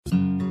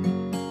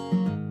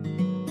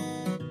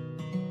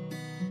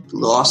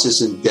Loss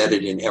is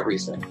embedded in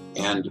everything,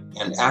 and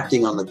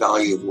acting on the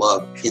value of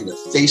love in the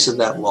face of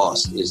that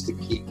loss is the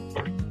key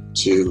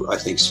to, I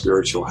think,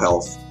 spiritual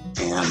health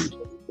and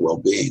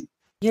well-being.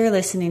 You're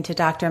listening to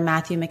Dr.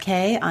 Matthew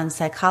McKay on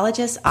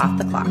Psychologist Off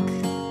the Clock.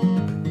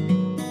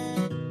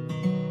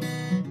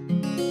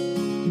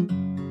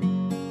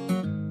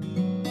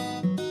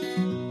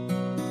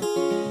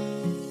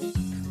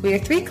 We are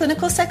three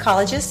clinical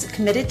psychologists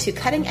committed to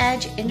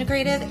cutting-edge,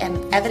 integrative,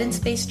 and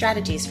evidence-based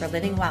strategies for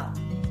living well.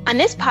 On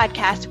this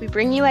podcast, we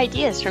bring you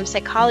ideas from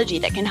psychology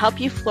that can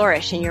help you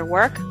flourish in your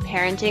work,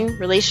 parenting,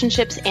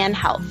 relationships, and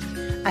health.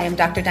 I am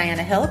Dr.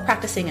 Diana Hill,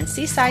 practicing in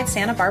Seaside,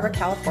 Santa Barbara,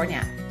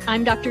 California.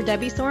 I'm Dr.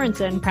 Debbie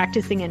Sorensen,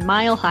 practicing in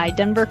Mile High,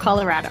 Denver,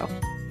 Colorado.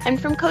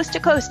 And from coast to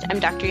coast, I'm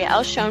Dr.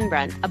 Yael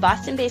Schoenbrunn, a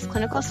Boston-based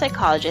clinical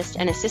psychologist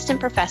and assistant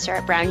professor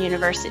at Brown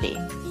University.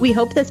 We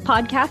hope this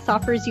podcast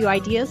offers you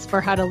ideas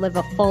for how to live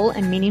a full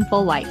and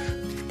meaningful life.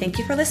 Thank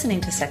you for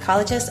listening to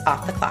Psychologist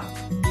Off the Clock.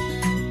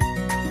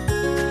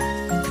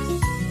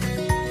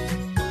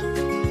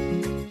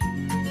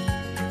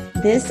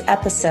 This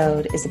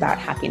episode is about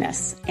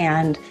happiness,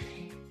 and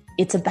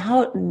it's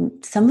about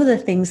some of the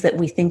things that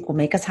we think will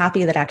make us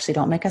happy that actually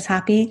don't make us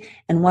happy,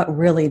 and what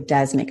really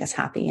does make us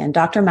happy. And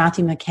Dr.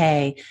 Matthew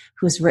McKay,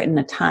 who's written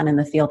a ton in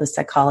the field of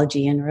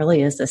psychology and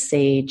really is a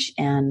sage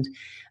and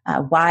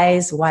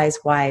wise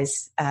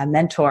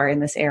mentor in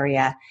this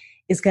area,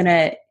 is going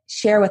to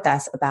share with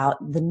us about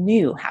the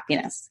new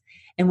happiness.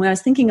 And when I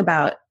was thinking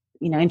about,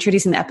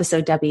 introducing the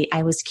episode, Debbie,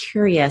 I was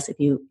curious if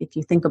you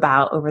think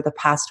about over the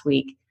past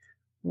week,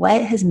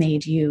 what has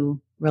made you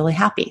really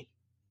happy?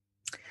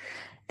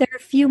 There are a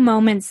few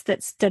moments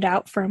that stood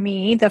out for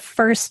me. The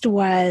first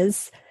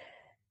was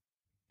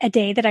a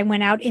day that I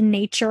went out in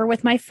nature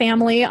with my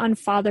family on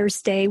Father's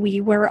Day.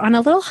 We were on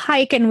a little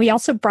hike, and we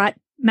also brought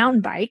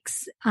mountain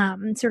bikes. So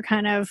we're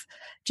kind of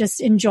just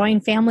enjoying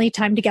family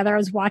time together. I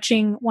was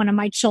watching one of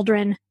my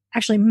children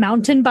actually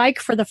mountain bike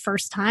for the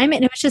first time,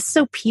 and it was just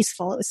so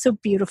peaceful. It was so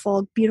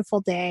beautiful, beautiful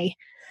day.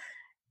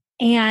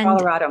 And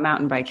Colorado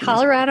mountain biking.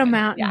 Colorado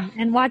mountain. Yeah.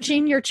 And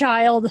watching your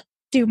child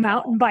do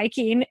mountain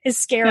biking is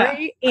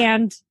scary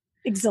and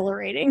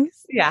exhilarating.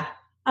 Yeah.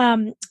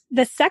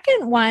 The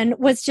second one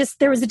was just,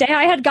 there was a day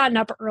I had gotten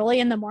up early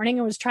in the morning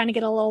and was trying to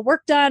get a little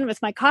work done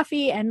with my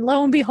coffee. And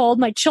lo and behold,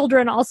 my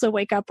children also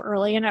wake up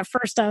early. And at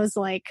first I was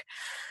like,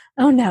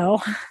 oh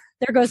no,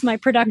 there goes my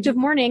productive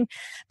morning.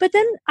 But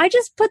then I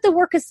just put the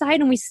work aside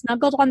and we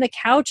snuggled on the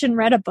couch and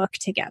read a book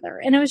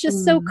together. And it was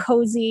just so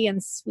cozy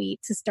and sweet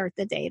to start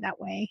the day that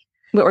way.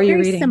 What were you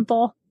Very reading?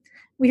 Simple.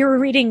 We were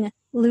reading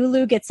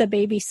Lulu Gets a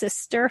Baby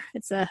Sister.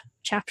 It's a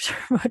chapter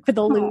book for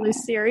the Lulu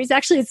series.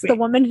 Actually, it's the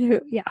woman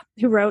who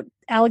wrote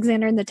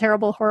Alexander and the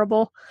Terrible,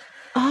 Horrible,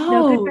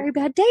 No Good, Very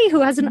Bad Day,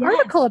 who has an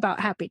article about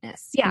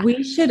happiness. Yeah.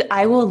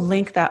 I will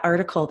link that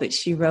article that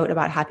she wrote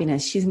about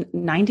happiness. She's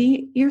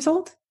 90 years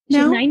old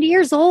now? She's 90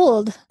 years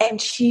old.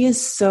 And she is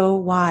so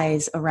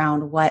wise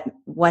around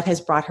what has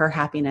brought her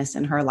happiness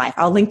in her life.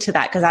 I'll link to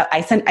that because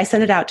I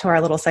sent it out to our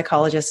little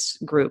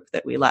psychologist group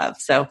that we love.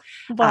 So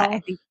I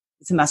think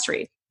it's a must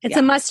read. It's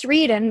a must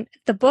read. And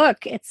the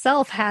book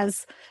itself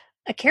has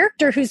a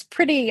character who's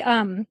pretty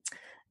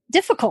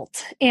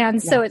difficult.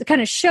 And so it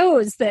kind of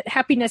shows that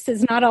happiness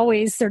is not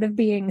always sort of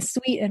being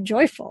sweet and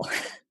joyful.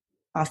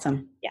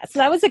 Awesome. Yeah. So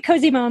that was a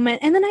cozy moment.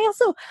 And then I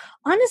also,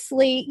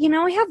 honestly,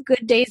 I have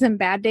good days and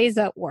bad days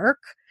at work,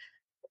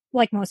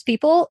 like most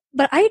people,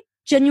 but I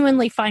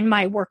genuinely find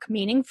my work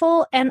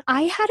meaningful. And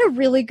I had a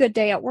really good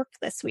day at work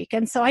this week.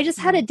 And so I just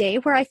had a day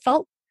where I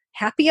felt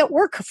happy at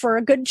work for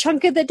a good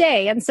chunk of the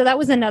day. And so that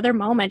was another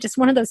moment, just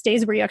one of those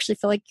days where you actually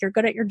feel like you're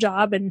good at your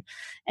job and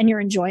you're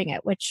enjoying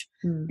it, which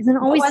isn't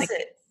always.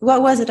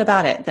 What was it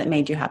about it that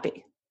made you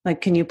happy?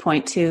 Like, can you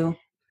point to?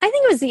 I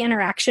think it was the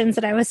interactions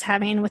that I was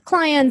having with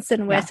clients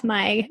and with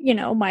my,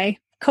 my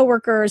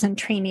coworkers and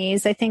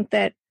trainees. I think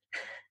that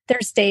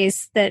there's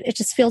days that it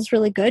just feels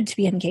really good to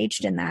be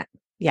engaged in that.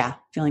 Yeah.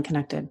 Feeling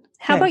connected.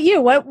 How about you?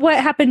 What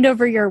happened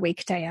over your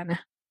week, Diana?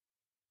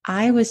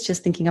 I was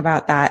just thinking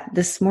about that.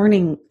 This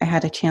morning, I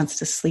had a chance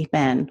to sleep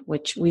in,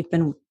 which we've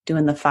been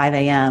doing the 5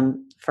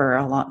 a.m. for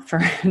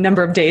a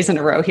number of days in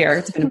a row here.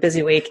 It's been a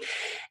busy week.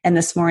 And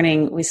this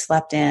morning we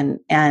slept in.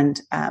 And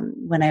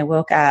when I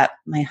woke up,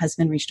 my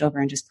husband reached over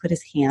and just put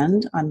his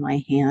hand on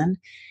my hand.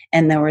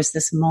 And there was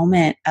this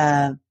moment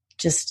of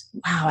just,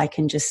 wow, I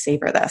can just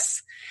savor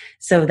this.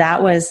 So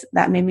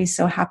that made me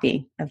so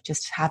happy of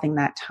just having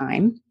that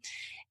time.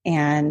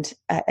 And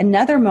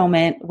another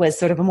moment was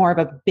sort of more of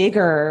a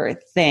bigger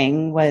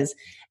thing was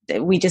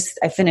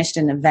I finished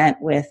an event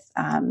with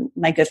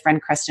my good friend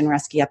Creston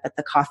Resky up at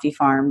the coffee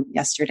farm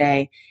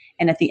yesterday.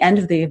 And at the end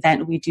of the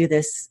event, we do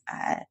this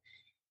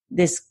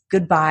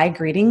goodbye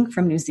greeting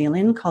from New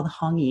Zealand called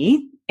Hongi.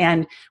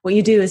 And what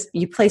you do is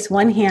you place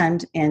one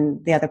hand in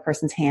the other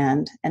person's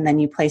hand, and then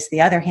you place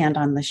the other hand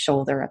on the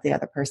shoulder of the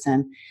other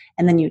person,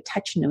 and then you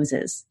touch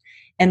noses.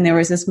 And there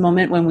was this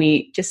moment when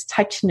we just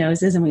touched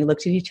noses and we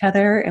looked at each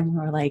other and we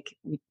were like,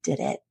 we did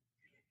it.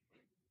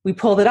 we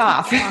pulled it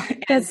off.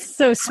 That's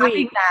so sweet.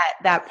 Having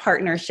that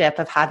partnership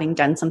of having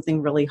done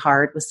something really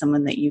hard with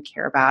someone that you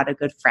care about, a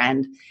good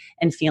friend,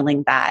 and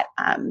feeling that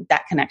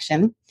that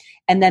connection.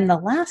 And then the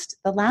last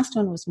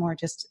one was more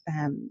just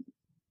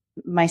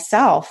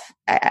myself.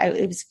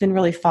 It's been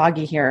really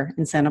foggy here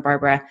in Santa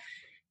Barbara,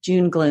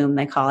 June gloom,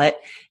 they call it.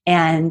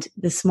 And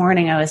this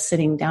morning I was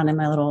sitting down in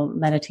my little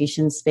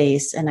meditation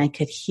space and I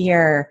could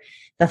hear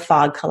the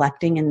fog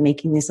collecting and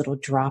making these little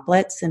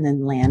droplets and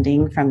then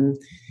landing from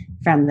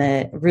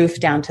the roof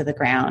down to the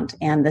ground.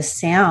 And the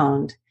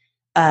sound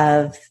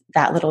of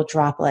that little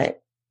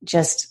droplet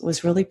just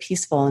was really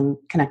peaceful and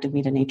connected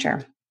me to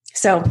nature.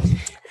 So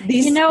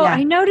these,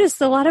 I noticed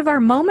a lot of our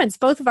moments,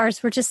 both of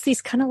ours, were just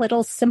these kind of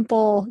little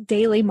simple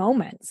daily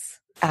moments.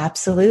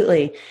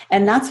 Absolutely.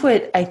 And that's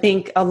what I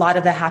think a lot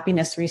of the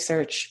happiness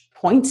research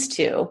points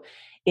to,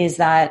 is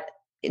that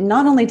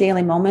not only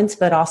daily moments,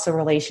 but also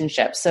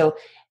relationships. So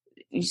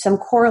some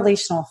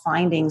correlational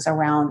findings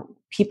around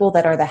people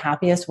that are the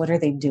happiest, what are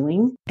they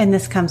doing? And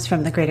this comes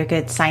from the Greater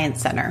Good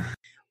Science Center.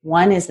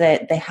 One is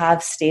that they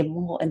have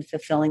stable and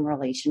fulfilling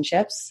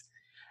relationships.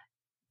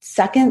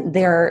 Second,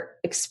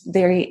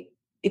 they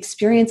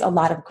experience a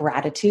lot of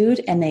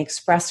gratitude and they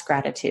express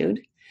gratitude.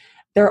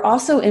 They're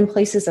also in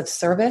places of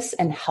service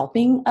and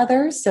helping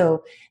others.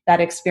 So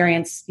that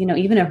experience,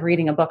 even of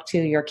reading a book to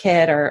your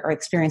kid or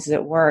experiences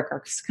at work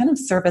or kind of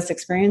service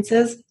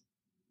experiences,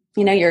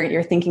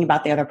 you're thinking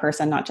about the other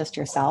person, not just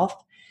yourself.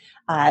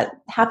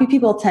 Happy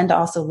people tend to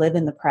also live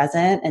in the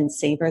present and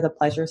savor the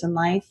pleasures in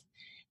life.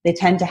 They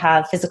tend to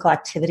have physical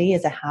activity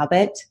as a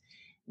habit.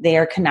 They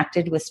are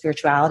connected with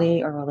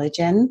spirituality or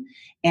religion,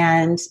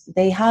 and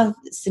they have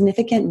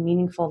significant,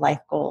 meaningful life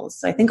goals.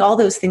 So I think all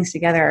those things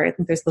together, I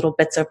think there's little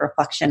bits of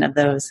reflection of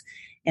those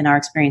in our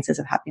experiences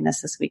of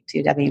happiness this week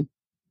too, Debbie.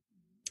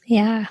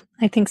 Yeah,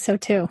 I think so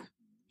too.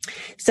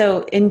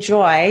 So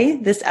enjoy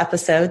this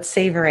episode,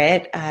 savor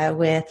it,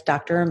 with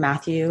Dr.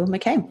 Matthew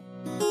McKay.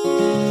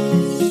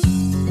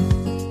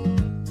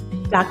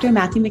 Dr.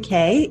 Matthew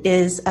McKay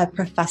is a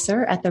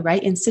professor at the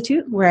Wright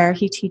Institute, where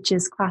he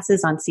teaches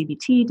classes on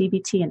CBT,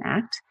 DBT, and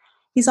ACT.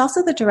 He's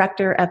also the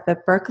director of the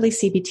Berkeley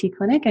CBT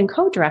Clinic and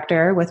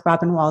co-director with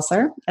Robin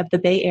Walser of the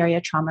Bay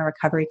Area Trauma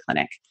Recovery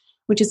Clinic,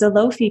 which is a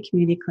low-fee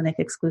community clinic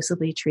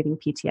exclusively treating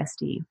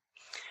PTSD.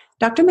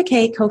 Dr.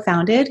 McKay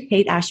co-founded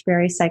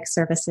Haight-Ashbury Psych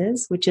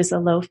Services, which is a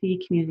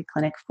low-fee community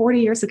clinic 40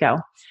 years ago,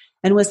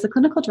 and was the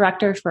clinical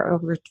director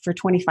for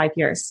 25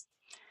 years.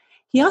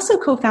 He also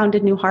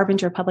co-founded New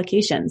Harbinger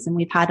Publications, and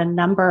we've had a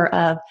number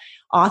of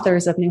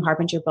authors of New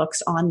Harbinger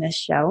books on this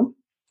show,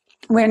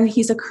 when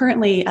he's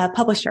currently a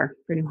publisher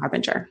for New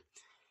Harbinger.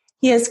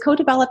 He has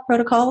co-developed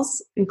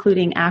protocols,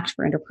 including ACT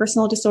for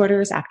interpersonal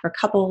disorders, ACT for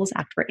couples,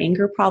 ACT for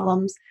anger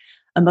problems,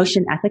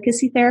 emotion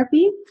efficacy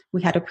therapy.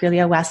 We had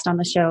Aprilia West on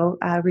the show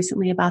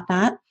recently about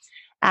that.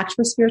 ACT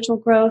for spiritual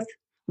growth,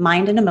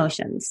 mind and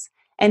emotions.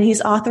 And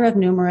he's author of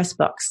numerous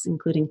books,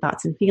 including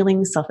Thoughts and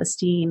Feelings,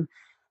 Self-Esteem,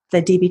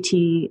 the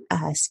DBT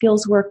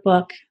Skills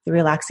Workbook, the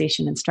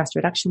Relaxation and Stress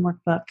Reduction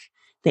Workbook,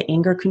 the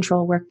Anger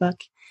Control Workbook.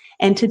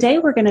 And today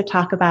we're going to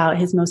talk about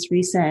his most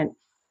recent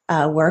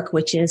work,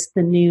 which is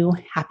The New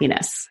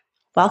Happiness.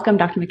 Welcome,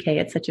 Dr.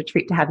 McKay. It's such a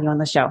treat to have you on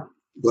the show.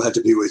 Glad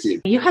to be with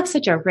you. You have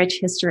such a rich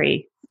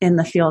history in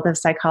the field of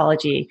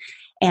psychology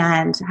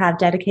and have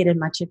dedicated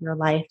much of your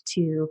life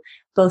to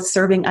both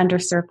serving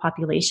underserved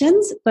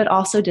populations, but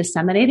also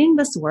disseminating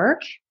this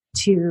work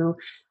to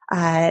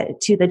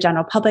the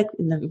general public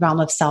in the realm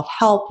of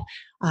self-help,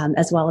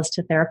 as well as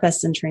to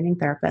therapists and training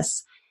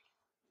therapists.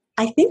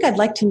 I think I'd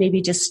like to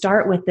maybe just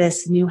start with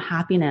this new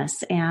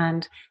happiness,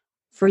 and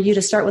for you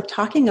to start with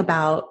talking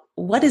about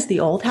what is the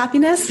old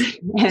happiness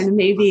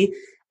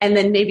and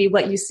then maybe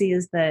what you see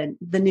as the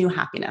new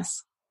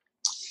happiness.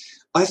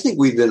 I think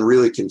we've been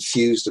really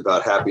confused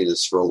about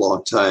happiness for a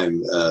long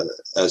time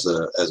as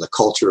a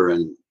culture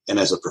and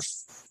as a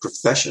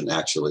profession,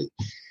 actually.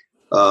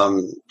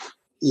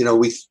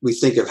 We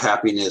think of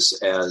happiness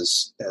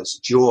as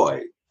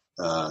joy,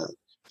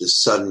 this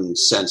sudden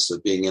sense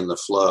of being in the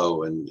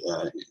flow and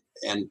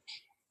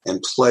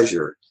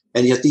pleasure.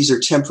 And yet these are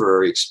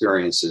temporary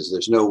experiences.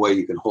 There's no way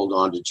you can hold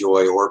on to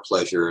joy or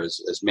pleasure.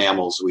 As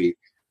mammals, we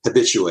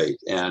habituate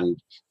and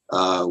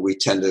we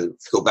tend to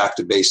go back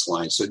to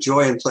baseline. So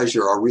joy and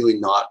pleasure are really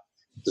not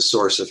the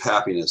source of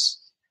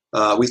happiness.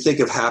 We think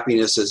of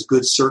happiness as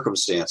good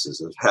circumstances,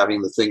 of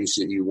having the things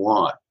that you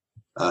want,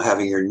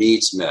 having your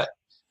needs met.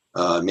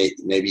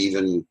 Maybe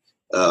even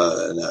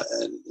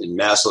in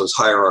Maslow's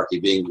hierarchy,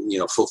 being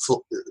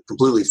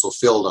completely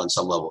fulfilled on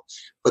some level.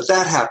 But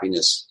that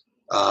happiness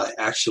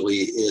actually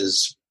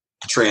is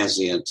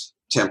transient,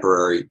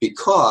 temporary,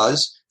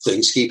 because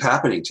things keep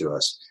happening to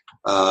us.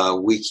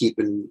 We keep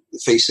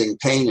facing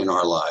pain in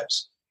our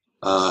lives,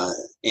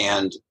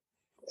 and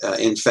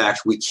in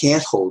fact, we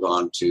can't hold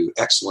on to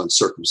excellent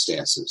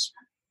circumstances.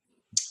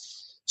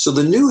 So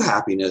the new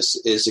happiness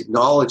is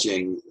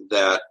acknowledging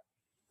that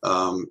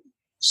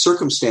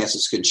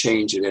circumstances can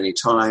change at any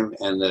time,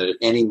 and that at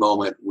any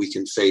moment we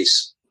can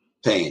face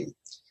pain.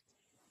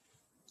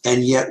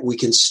 And yet we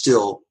can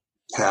still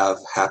have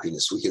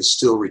happiness. We can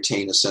still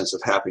retain a sense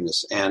of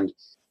happiness. And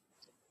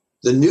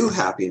the new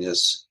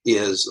happiness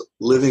is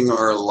living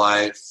our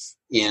life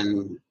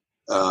in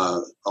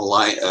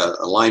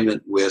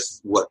alignment with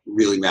what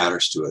really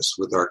matters to us,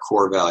 with our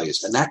core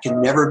values. And that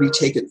can never be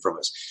taken from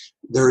us.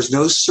 There is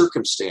no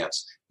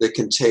circumstance that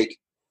can take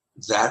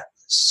that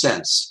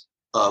sense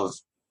of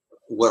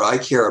what I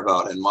care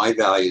about and my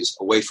values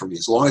away from me.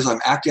 As long as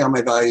I'm acting on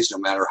my values, no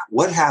matter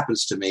what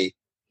happens to me,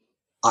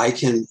 I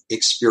can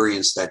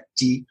experience that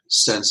deep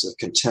sense of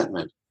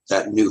contentment,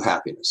 that new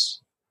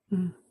happiness.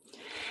 Mm.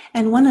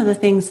 And one of the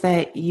things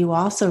that you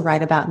also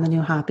write about in The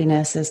New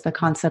Happiness is the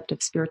concept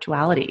of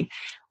spirituality,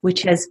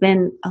 which has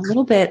been a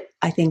little bit,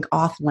 I think,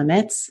 off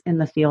limits in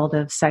the field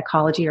of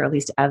psychology, or at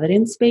least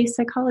evidence-based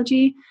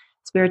psychology.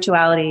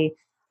 Spirituality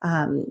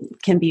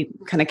can be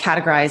kind of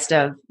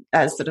categorized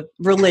as sort of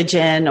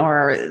religion,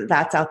 or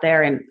that's out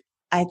there. And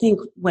I think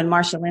when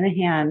Marsha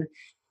Linehan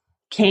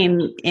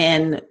came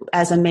in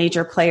as a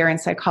major player in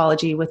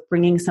psychology with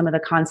bringing some of the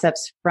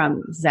concepts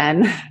from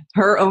Zen,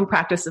 her own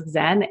practice of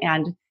Zen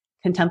and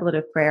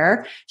contemplative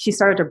prayer, she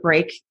started to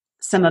break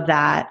some of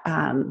that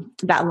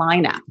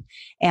lineup.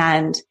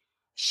 And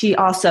she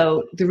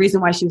also, the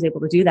reason why she was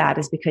able to do that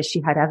is because she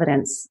had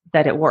evidence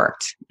that it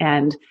worked,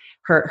 and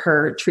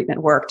her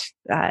treatment worked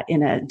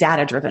in a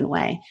data-driven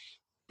way.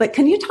 But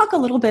can you talk a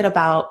little bit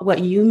about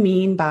what you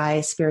mean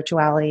by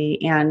spirituality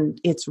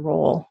and its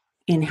role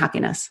in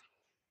happiness?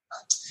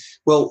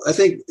 Well, I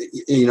think,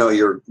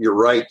 you're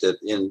right that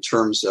in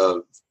terms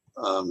of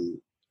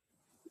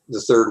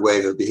the third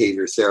wave of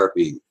behavior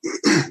therapy,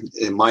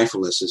 and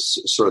mindfulness is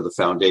sort of the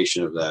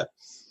foundation of that.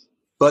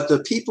 But the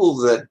people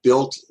that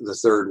built the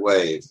third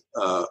wave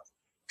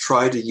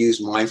tried to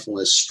use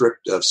mindfulness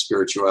stripped of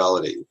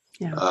spirituality.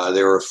 Yeah.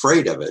 They were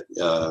afraid of it.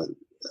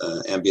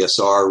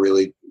 MBSR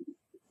really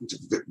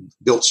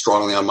built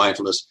strongly on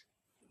mindfulness,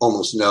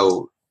 almost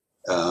no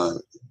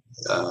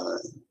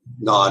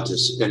nod to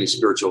any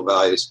spiritual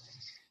values.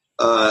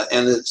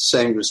 And the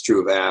same was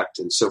true of ACT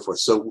and so forth.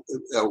 So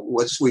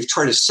we've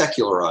tried to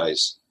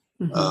secularize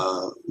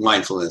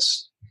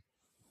mindfulness.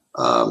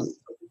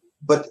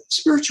 But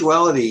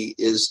spirituality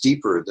is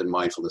deeper than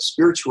mindfulness.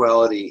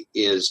 Spirituality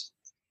is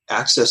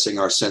accessing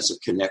our sense of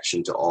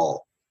connection to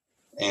all,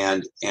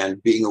 and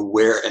being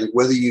aware. And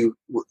whether your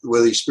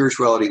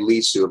spirituality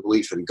leads to a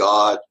belief in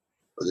God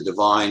or the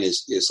divine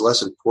is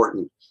less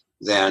important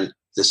than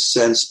the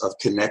sense of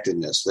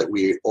connectedness, that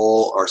we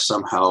all are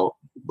somehow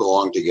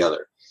belong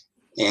together.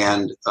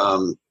 And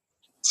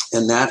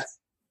that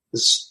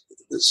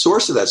the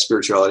source of that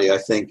spirituality, I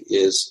think,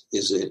 is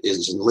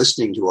in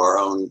listening to our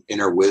own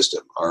inner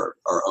wisdom, our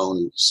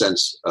own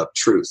sense of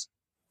truth,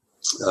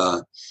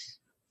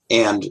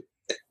 and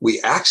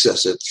we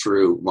access it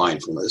through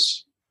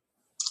mindfulness,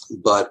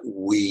 but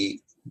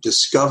we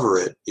discover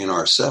it in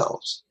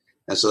ourselves.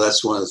 And so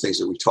that's one of the things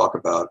that we talk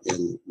about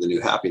in The New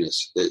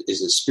Happiness,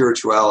 is that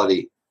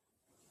spirituality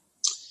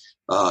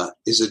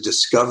is a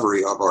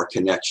discovery of our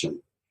connection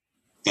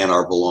and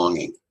our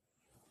belonging.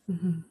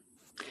 Mm-hmm.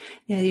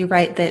 Yeah, you're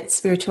right that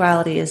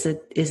spirituality is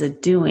a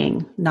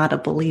doing, not a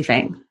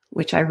believing,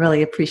 which I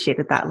really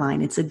appreciated that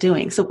line. It's a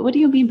doing. So what do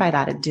you mean by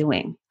that, a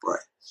doing? Right.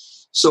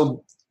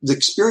 So the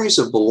experience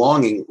of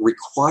belonging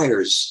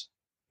requires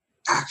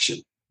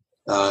action.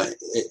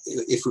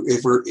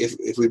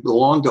 If we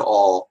belong to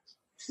all,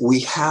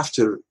 we have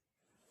to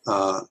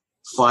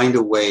find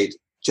a way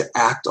to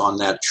act on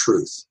that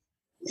truth,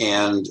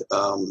 and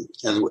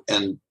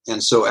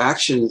so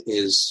action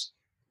is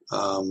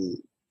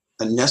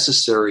a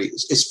necessary.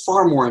 It's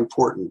far more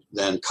important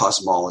than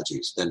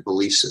cosmologies, than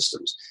belief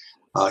systems.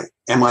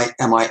 Am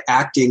I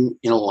acting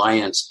in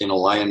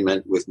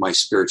alignment with my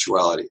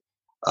spirituality,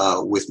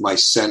 with my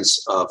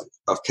sense of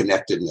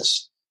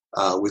connectedness,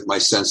 with my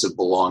sense of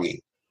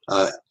belonging,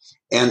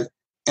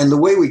 and the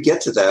way we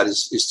get to that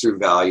is through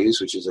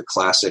values, which is a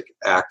classic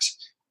ACT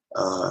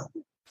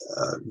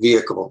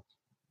vehicle.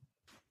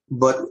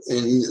 But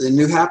in the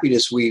New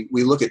Happiness, we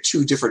look at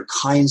two different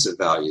kinds of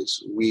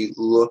values. We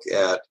look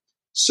at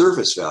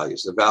service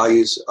values, the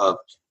values of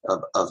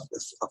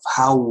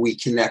how we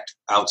connect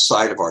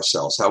outside of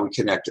ourselves, how we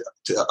connect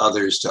to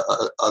others,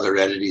 to other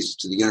entities,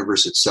 to the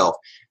universe itself.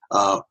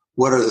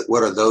 What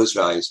are those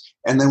values?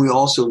 And then we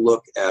also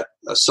look at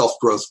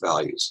self-growth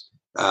values,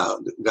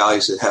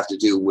 values that have to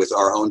do with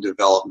our own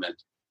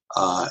development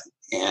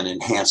and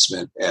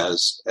enhancement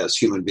as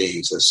human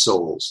beings, as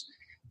souls.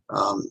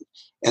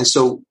 And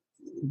so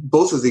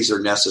both of these are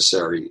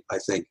necessary, I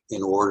think,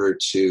 in order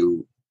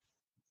to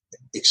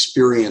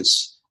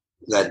experience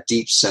that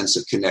deep sense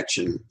of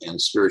connection and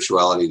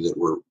spirituality that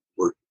we're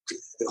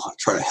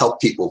trying to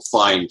help people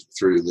find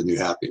through The New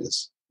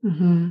Happiness.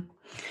 Mm-hmm.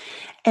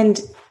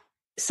 And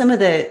some of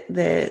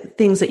the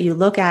things that you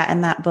look at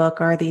in that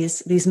book are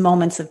these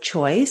moments of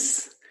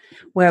choice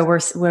where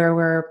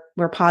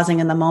we're pausing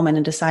in the moment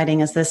and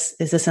deciding, is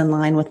this in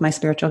line with my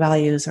spiritual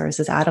values, or is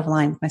this out of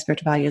line with my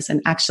spiritual values?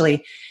 And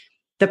actually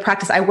the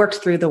practice, I worked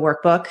through the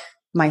workbook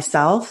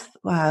myself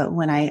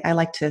when I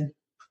like to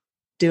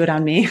do it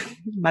on me.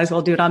 Might as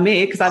well do it on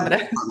me because I'm going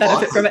to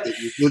benefit from it.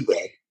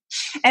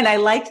 And I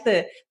liked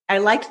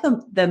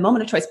the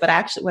moment of choice, but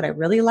actually what I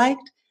really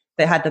liked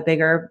that had the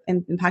bigger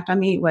impact on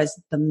me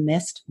was the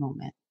missed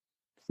moment.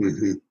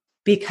 Mm-hmm.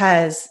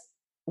 Because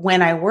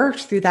when I worked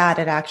through that,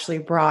 it actually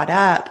brought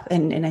up,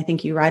 and I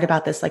think you write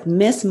about this, like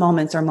missed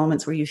moments are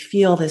moments where you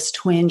feel this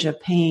twinge of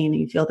pain,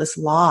 you feel this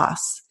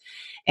loss.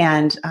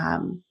 And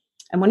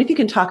I wonder if you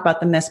can talk about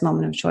the missed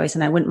moment of choice,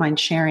 and I wouldn't mind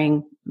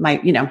sharing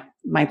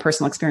my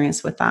personal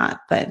experience with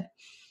that. But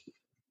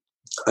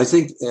I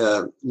think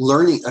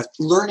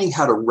learning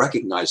how to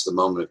recognize the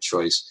moment of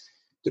choice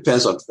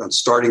depends on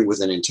starting with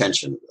an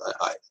intention.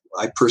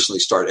 I personally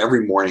start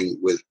every morning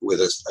with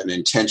an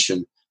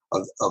intention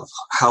of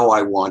how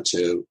I want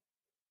to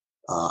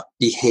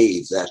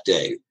behave that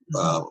day,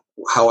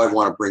 how I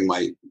want to bring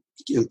my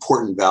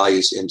important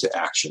values into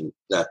action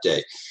that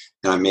day.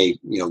 And I may,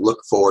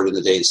 look forward in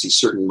the day to see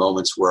certain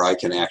moments where I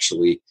can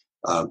actually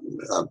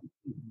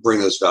bring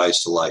those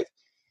values to life.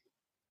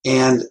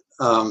 And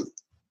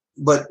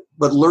but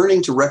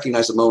learning to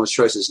recognize the moment of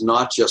choice is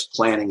not just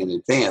planning in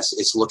advance;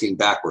 it's looking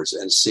backwards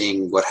and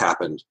seeing what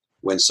happened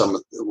when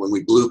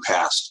we blew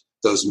past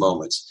those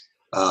moments.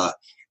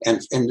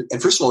 And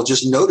first of all,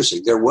 just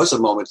noticing there was a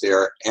moment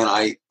there, and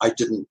I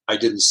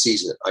didn't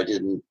seize it. I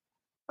didn't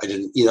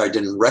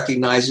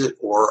recognize it,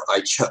 or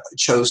I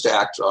chose to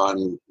act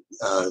on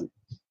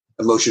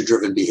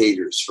emotion-driven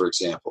behaviors, for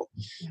example.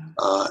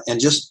 Yeah.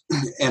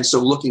 And so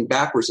looking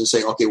backwards and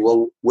saying, okay,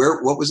 well,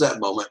 what was that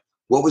moment?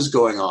 What was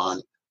going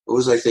on? What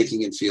was I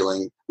thinking and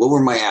feeling? What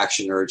were my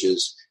action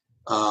urges?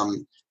 But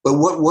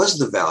what was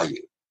the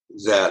value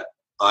that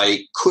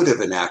I could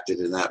have enacted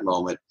in that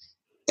moment?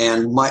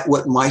 And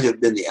what might have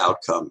been the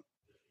outcome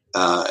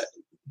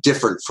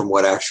different from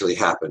what actually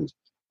happened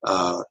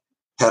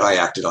had I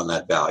acted on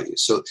that value.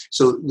 So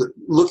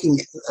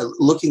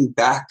looking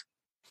back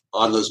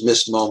on those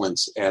missed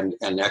moments and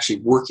actually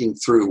working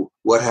through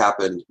what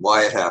happened,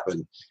 why it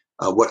happened,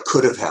 what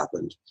could have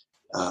happened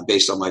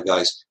based on my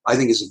values, I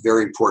think is a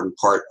very important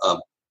part of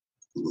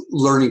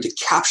learning to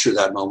capture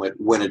that moment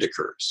when it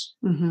occurs.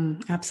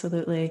 Mm-hmm,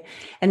 absolutely.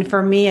 And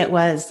for me, it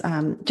was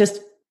just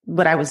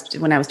when I was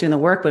doing the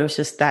work, but it was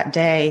just that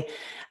day,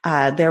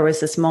 there was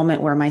this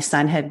moment where my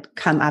son had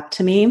come up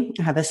to me.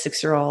 I have a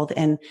 6-year-old,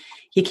 and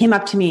he came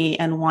up to me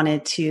and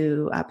wanted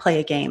to play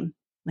a game,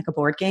 like a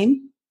board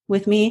game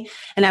with me.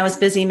 And I was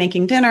busy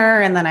making dinner,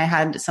 and then I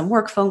had some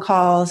work phone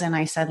calls, and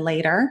I said,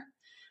 later,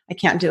 I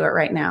can't do it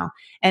right now.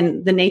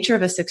 And the nature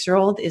of a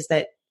 6-year-old is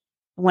that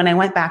when I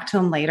went back to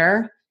him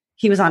later,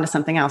 he was on to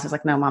something else. He's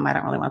like, no, Mom, I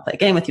don't really want to play a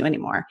game with you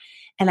anymore.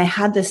 And I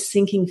had this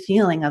sinking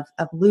feeling of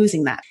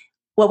losing that.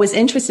 What was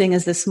interesting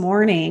is this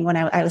morning when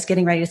I was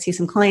getting ready to see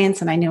some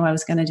clients and I knew I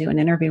was going to do an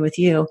interview with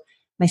you,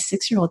 my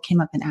 6-year-old came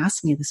up and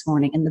asked me this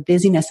morning, in the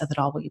busyness of it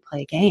all, will you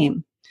play a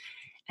game?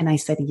 And I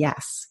said,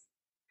 yes.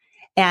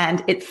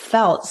 And it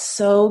felt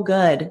so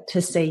good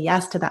to say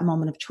yes to that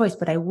moment of choice,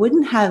 but I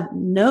wouldn't have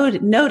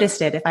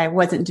noticed it if I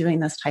wasn't doing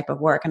this type of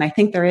work. And I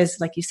think there is,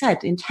 like you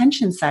said,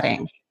 intention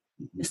setting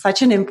is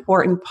such an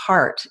important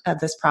part of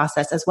this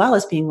process, as well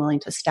as being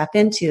willing to step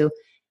into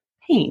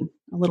pain,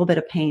 a little bit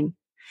of pain.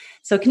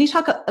 So can you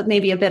talk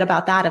maybe a bit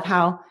about that, of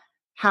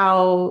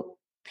how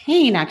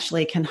pain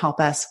actually can help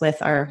us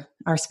with our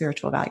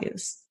spiritual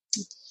values?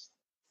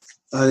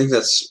 I think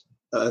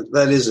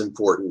that is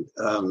important.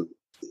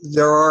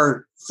 There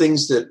are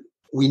things that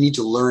we need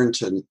to learn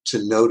to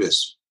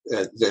notice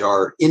that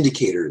are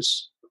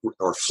indicators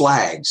or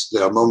flags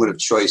that a moment of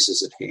choice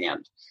is at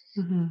hand.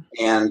 Mm-hmm.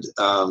 And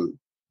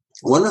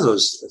one of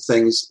those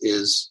things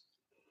is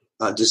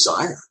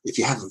desire. If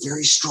you have a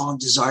very strong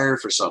desire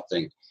for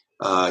something,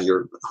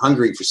 you're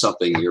hungry for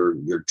something,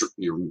 you're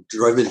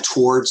driven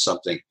towards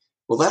something,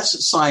 well, that's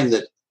a sign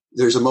that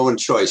there's a moment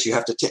of choice. You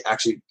have to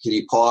actually, can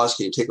you pause?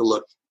 Can you take a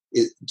look?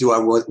 Do I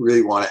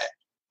really want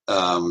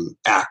to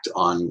act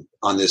on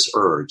this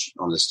urge,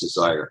 on this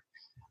desire?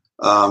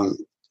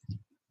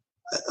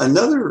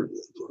 Another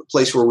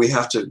place where we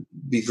have to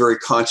be very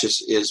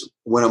conscious is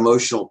when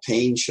emotional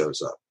pain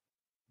shows up.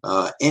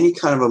 Any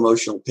kind of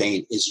emotional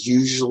pain is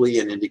usually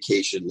an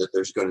indication that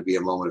there's going to be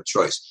a moment of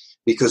choice,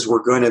 because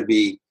we're going to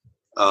be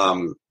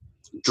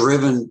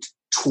driven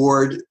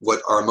toward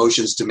what our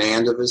emotions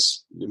demand of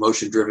us,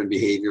 emotion-driven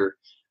behavior,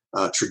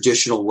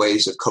 traditional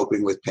ways of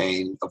coping with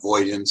pain,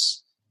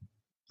 avoidance,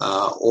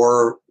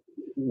 or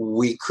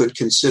we could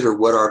consider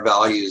what our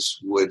values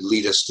would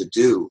lead us to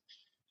do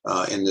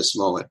in this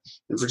moment.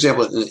 And for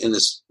example, in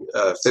this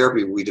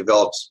therapy we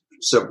developed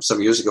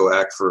some years ago,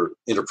 ACT for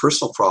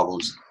interpersonal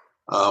problems,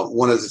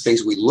 one of the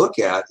things we look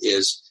at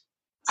is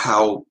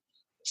how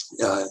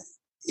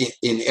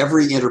in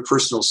every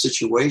interpersonal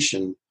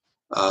situation,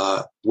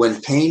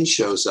 when pain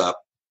shows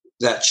up,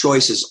 that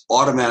choice is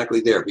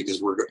automatically there,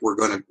 because we're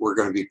going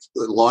to be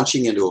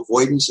launching into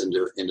avoidance,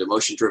 into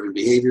emotion-driven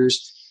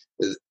behaviors,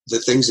 the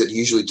things that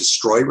usually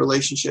destroy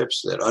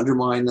relationships, that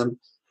undermine them,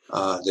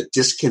 that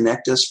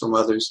disconnect us from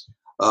others,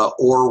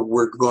 or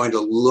we're going to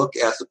look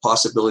at the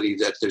possibility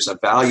that there's a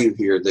value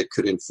here that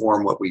could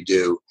inform what we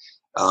do,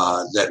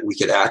 that we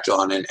could act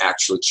on and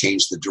actually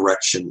change the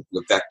direction,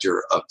 the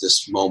vector of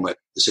this moment,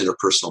 this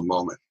interpersonal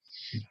moment.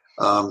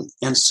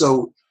 And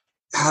so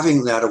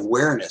having that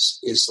awareness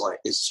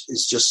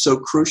is just so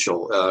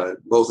crucial,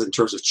 both in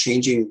terms of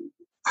changing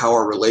how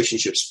our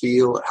relationships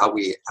feel, how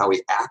we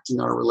act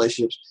in our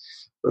relationships,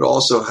 but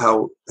also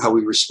how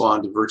we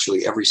respond to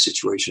virtually every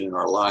situation in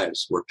our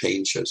lives where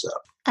pain shows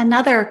up.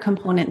 Another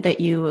component that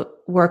you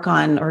work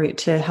on or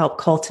to help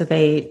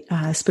cultivate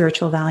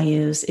spiritual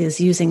values is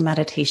using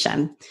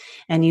meditation.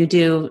 And you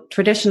do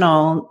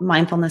traditional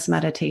mindfulness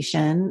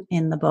meditation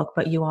in the book,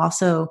 but you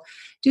also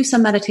do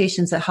some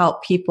meditations that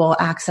help people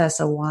access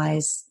a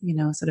wise,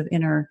 sort of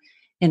inner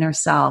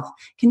self.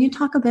 Can you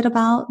talk a bit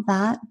about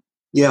that?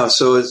 Yeah,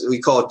 so as we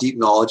call it deep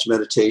knowledge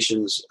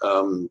meditations.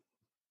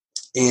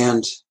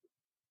 And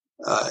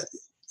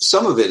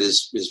some of it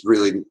is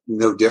really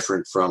no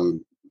different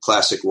from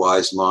classic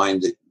wise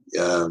mind that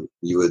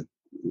you would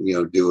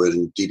do it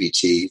in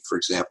DBT, for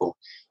example.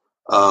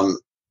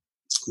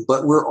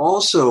 But we're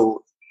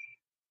also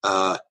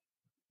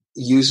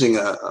using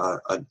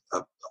a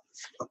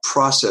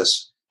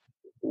process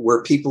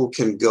where people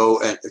can go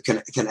and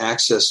can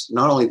access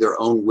not only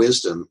their own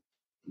wisdom,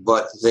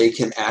 but they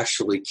can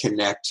actually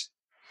connect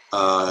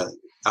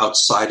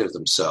outside of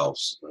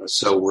themselves.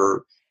 So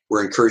we're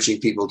encouraging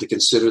people to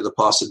consider the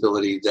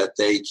possibility that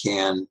they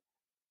can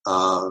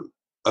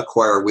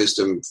acquire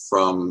wisdom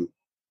from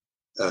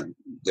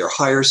their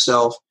higher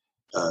self,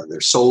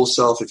 their soul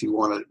self, if you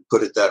want to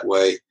put it that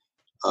way,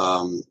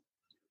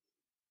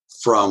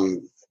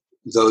 from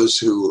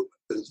those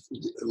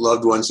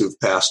loved ones who've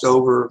passed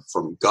over,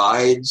 from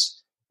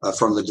guides,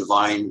 from the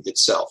divine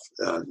itself.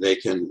 They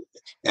can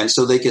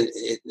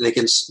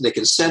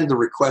send the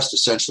request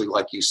essentially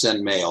like you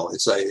send mail.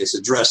 It's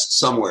addressed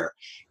somewhere,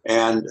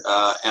 and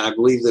I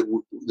believe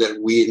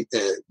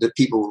that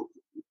people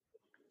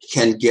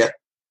can get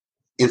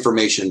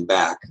information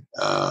back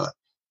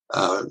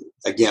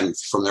again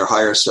from their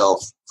higher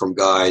self, from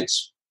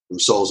guides, from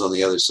souls on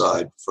the other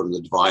side, from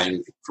the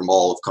divine, from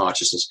all of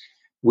consciousness.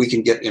 We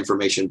can get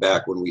information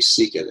back when we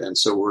seek it, and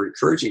so we're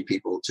encouraging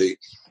people to.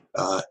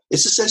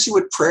 It's essentially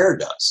what prayer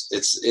does.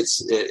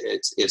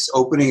 It's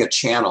opening a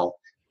channel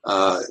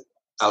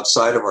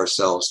outside of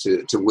ourselves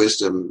to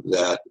wisdom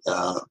that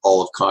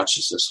all of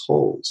consciousness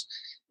holds,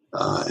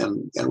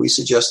 and we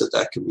suggest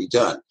that can be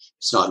done.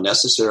 It's not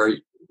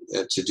necessary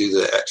to do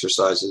the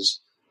exercises,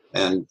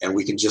 and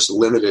we can just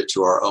limit it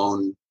to our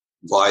own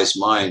wise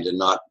mind and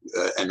not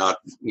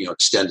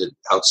extend it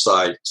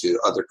outside to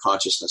other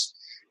consciousness.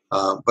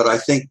 But I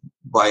think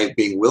by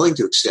being willing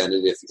to extend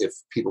it, if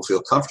people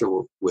feel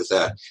comfortable with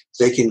that,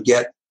 they can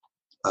get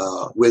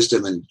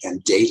wisdom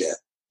and data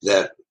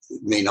that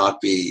may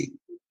not be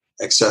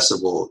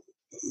accessible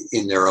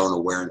in their own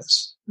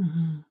awareness.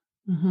 Mm-hmm.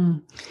 Mm-hmm.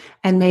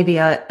 And maybe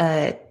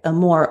a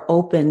more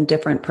open,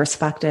 different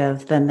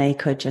perspective than they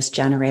could just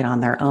generate on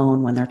their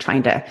own when they're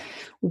trying to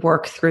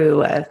work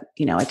through a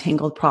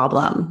tangled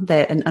problem.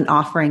 That an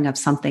offering of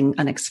something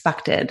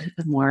unexpected,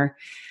 a more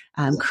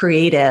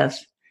creative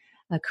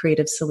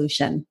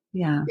solution.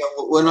 Yeah.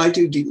 When I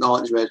do deep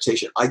knowledge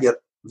meditation, I get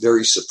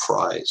very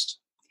surprised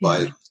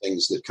by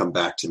things that come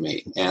back to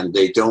me, and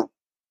they don't.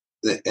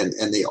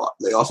 And they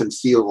often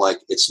feel like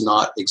it's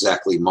not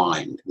exactly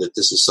mine. That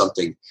this is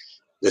something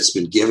that's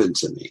been given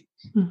to me,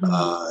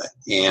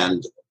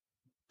 and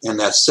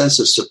that sense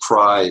of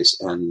surprise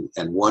and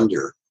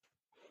wonder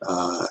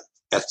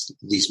at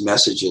these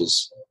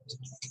messages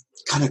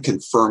kind of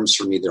confirms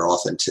for me their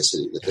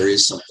authenticity. That there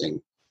is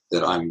something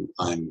that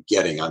I'm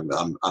getting.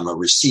 I'm a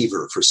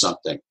receiver for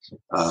something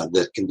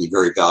that can be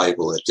very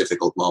valuable at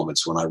difficult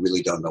moments when I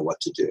really don't know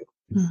what to do.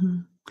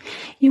 Mm-hmm.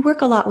 You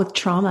work a lot with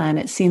trauma, and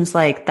it seems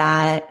like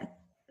that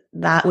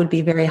would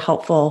be very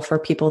helpful for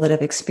people that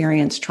have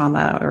experienced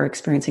trauma or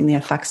experiencing the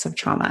effects of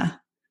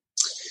trauma.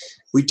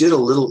 We did a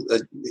little,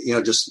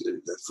 just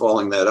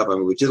following that up. I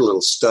mean, we did a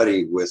little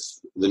study with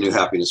the New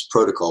Happiness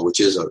Protocol, which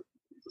is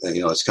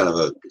it's kind of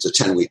a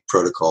 10-week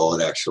protocol,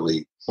 and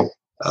actually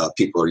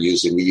people are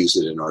using. We use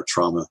it in our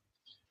trauma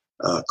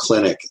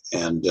clinic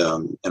and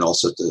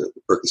also at the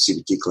Berkeley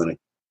CBT clinic.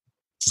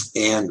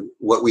 And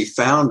what we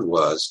found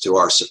was, to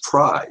our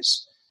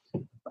surprise,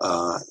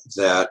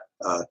 that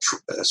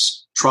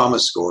trauma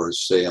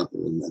scores, say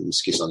in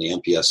this case on the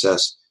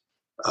MPSS,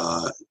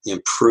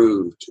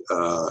 improved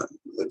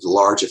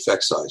large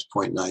effect size,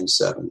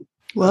 0.97.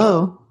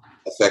 Whoa!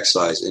 Effect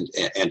size,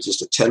 and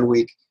just a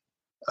 10-week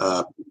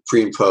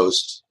pre and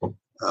post,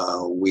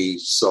 we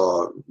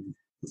saw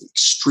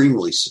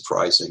extremely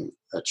surprising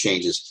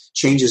changes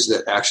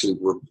that actually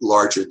were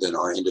larger than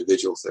our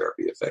individual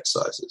therapy effect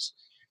sizes.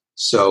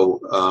 So,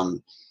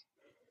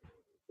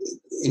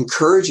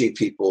 encouraging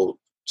people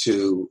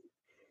to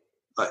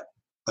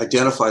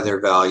identify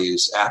their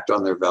values, act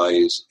on their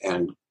values,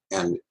 and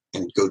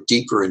go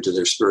deeper into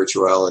their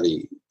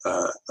spirituality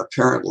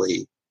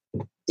apparently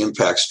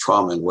impacts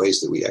trauma in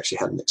ways that we actually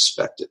hadn't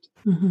expected.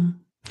 Mm-hmm.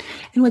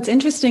 And what's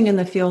interesting in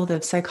the field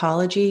of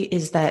psychology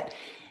is that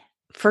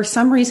for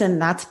some reason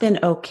that's been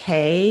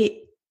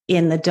okay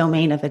in the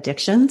domain of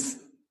addictions.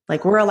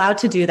 Like, we're allowed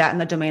to do that in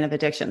the domain of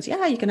addictions.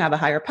 Yeah, you can have a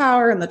higher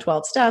power in the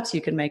 12 steps. You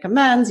can make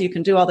amends. You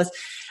can do all this.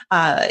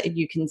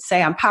 You can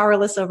say I'm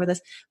powerless over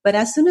this. But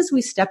as soon as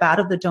we step out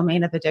of the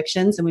domain of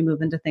addictions and we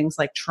move into things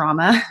like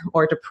trauma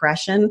or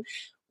depression,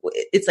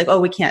 it's like, oh,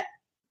 we can't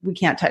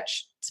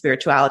touch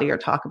spirituality or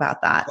talk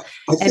about that.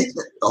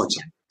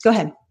 Go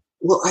ahead.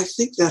 Well, I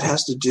think that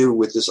has to do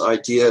with this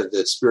idea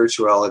that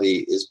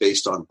spirituality is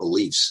based on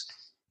beliefs.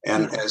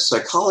 And as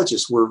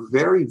psychologists, we're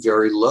very,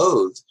 very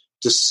loath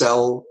to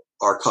sell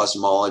our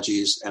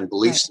cosmologies and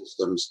belief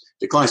systems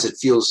to clients. It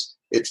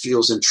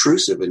feels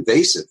intrusive,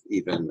 invasive,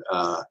 even,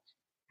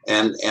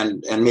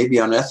 and maybe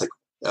unethical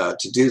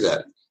to do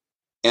that.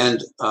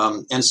 And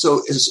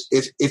so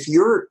if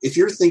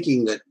you're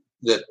thinking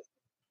that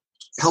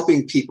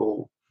helping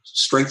people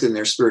strengthen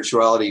their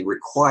spirituality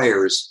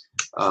requires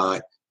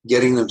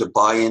getting them to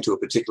buy into a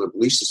particular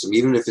belief system,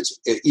 even if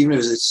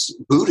it's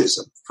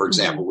Buddhism, for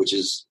example, which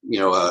is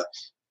a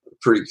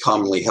pretty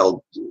commonly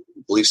held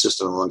belief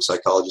system among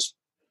psychologists,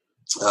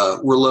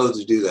 we're loath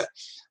to do that.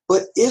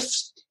 But if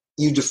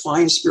you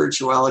define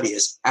spirituality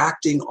as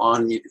acting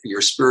on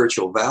your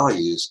spiritual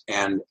values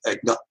and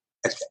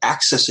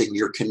accessing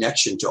your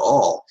connection to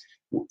all,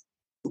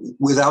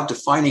 without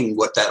defining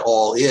what that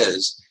all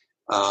is,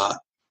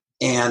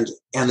 and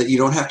that you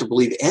don't have to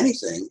believe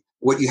anything,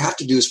 what you have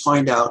to do is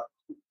find out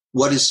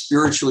what is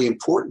spiritually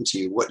important to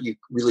you, what you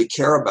really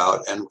care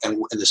about, and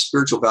the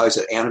spiritual values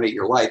that animate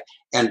your life,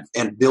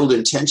 and build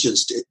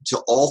intentions to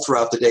all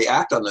throughout the day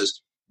act on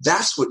those.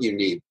 That's what you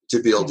need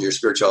to build your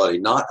spirituality,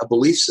 not a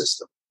belief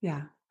system.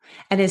 Yeah.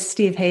 And as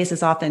Steve Hayes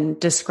has often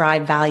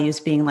described values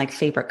being like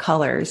favorite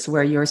colors,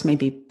 where yours may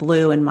be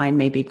blue and mine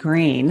may be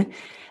green.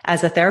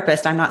 As a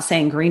therapist, I'm not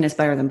saying green is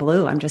better than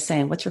blue. I'm just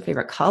saying, what's your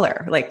favorite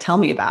color? Like, tell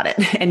me about it.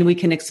 And we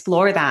can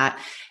explore that,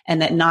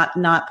 and that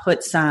not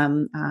put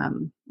some,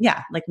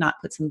 not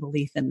put some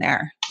belief in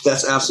there.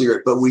 That's absolutely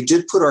right. But we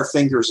did put our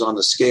fingers on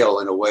the scale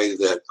in a way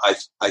that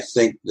I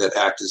think that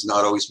ACT has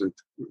not always been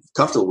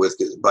comfortable with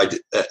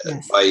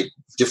by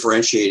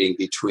differentiating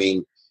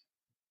between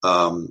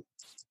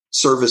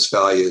service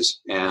values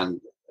and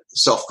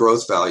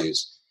self-growth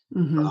values.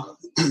 Mm-hmm.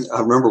 I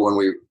remember when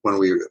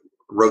we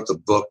wrote the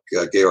book,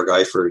 Georg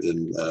Eifert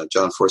and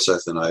John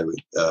Forsyth and I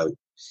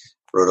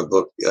wrote a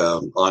book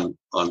on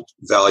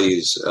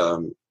values,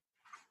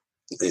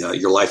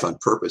 your life on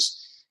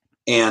purpose.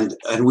 And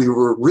we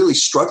were really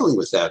struggling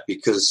with that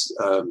because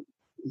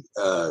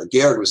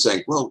Georg was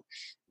saying, well,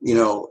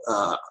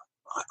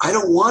 I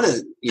don't want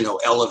to,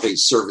 elevate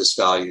service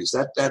values.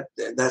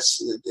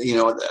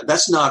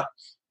 That's not,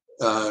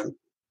 none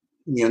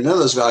of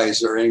those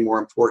values are any more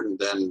important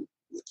than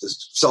the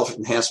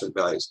self-enhancement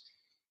values.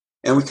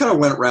 And we kind of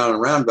went round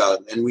and round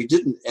about it, and we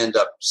didn't end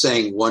up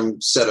saying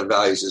one set of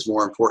values is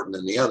more important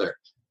than the other.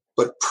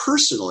 But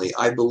personally,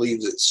 I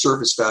believe that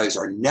service values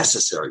are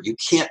necessary. You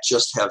can't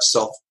just have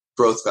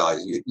self-growth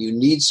values. You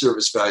need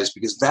service values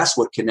because that's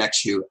what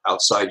connects you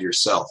outside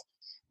yourself.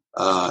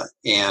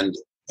 And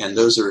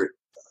those are,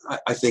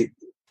 I think,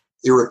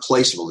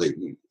 irreplaceable.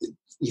 You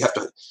have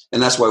to,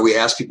 and that's why we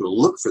ask people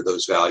to look for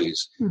those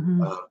values,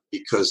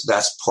 because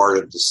that's part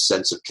of the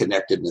sense of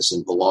connectedness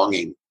and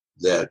belonging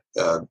that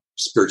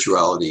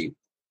spirituality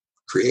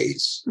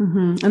creates.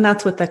 Mm-hmm. And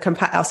that's what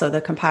also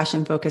the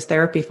compassion focused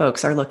therapy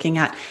folks are looking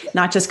at,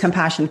 not just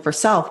compassion for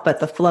self, but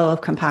the flow of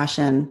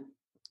compassion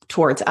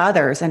towards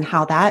others and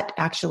how that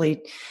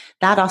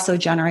also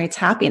generates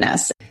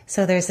happiness.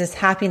 So there's this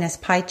happiness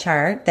pie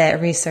chart that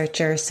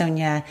researcher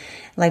Sonia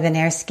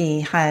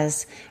Leibniewski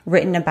has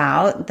written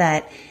about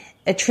that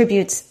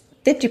attributes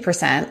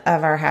 50%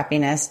 of our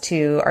happiness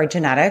to our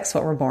genetics,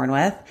 what we're born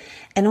with,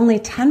 and only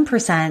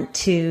 10%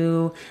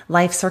 to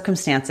life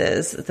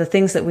circumstances, the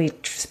things that we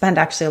spend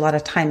actually a lot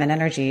of time and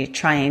energy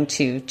trying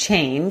to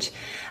change.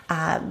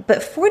 But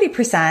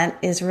 40%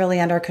 is really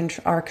under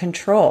our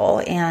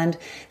control. And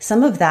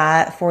some of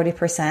that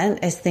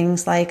 40% is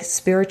things like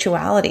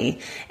spirituality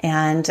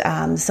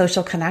and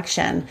social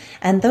connection.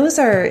 And those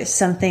are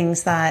some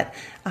things that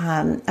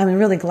I'm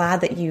really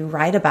glad that you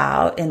write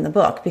about in the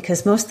book,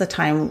 because most of the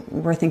time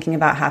we're thinking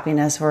about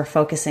happiness, we're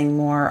focusing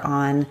more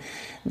on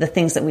the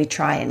things that we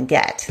try and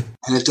get.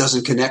 And it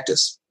doesn't connect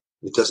us.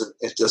 It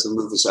doesn't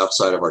move us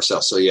outside of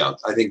ourselves. So yeah,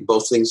 I think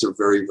both things are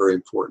very, very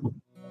important.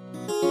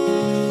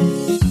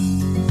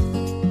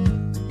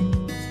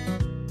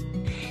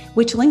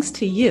 Which links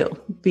to you,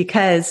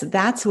 because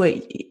that's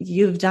what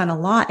you've done a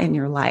lot in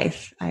your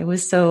life. I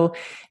was so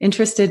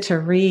interested to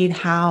read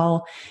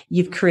how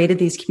you've created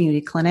these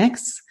community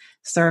clinics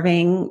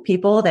serving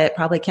people that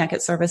probably can't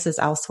get services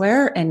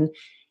elsewhere. And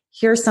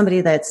here's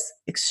somebody that's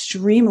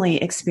extremely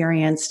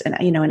experienced and,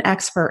 an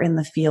expert in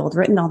the field,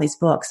 written all these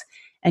books,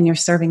 and you're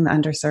serving the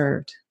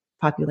underserved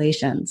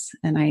populations.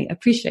 And I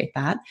appreciate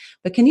that.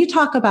 But can you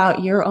talk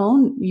about your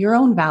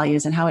own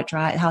values and how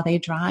they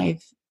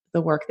drive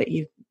the work that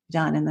you've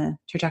done and the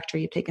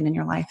trajectory you've taken in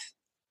your life?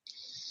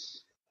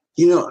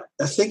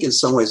 I think in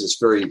some ways it's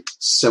very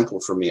simple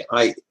for me.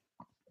 I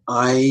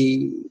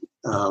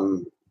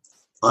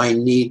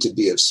need to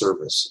be of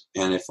service.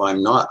 And if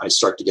I'm not, I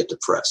start to get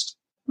depressed.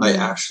 I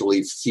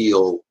actually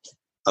feel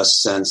a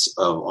sense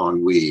of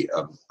ennui,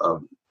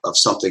 of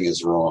something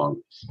is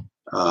wrong.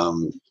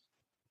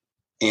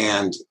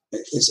 and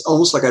it's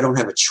almost like I don't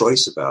have a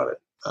choice about it.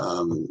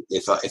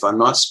 If I'm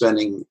not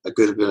spending a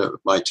good bit of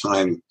my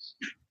time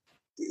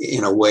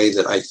in a way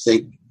that I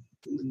think,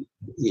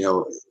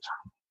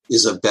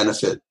 is a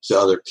benefit to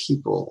other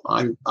people,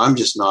 I'm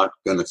just not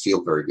going to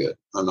feel very good.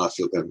 I'm not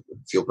going to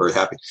feel very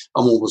happy.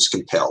 I'm almost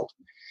compelled.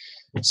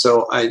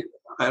 So I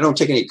don't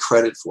take any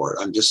credit for it.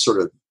 I'm just sort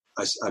of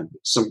I'm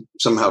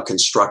somehow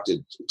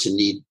constructed to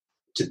need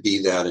to be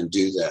that and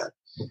do that.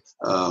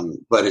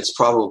 But it's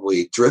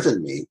probably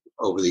driven me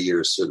over the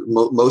years. So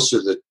most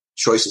of the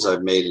choices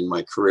I've made in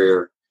my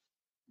career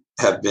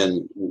have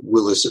been,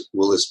 will this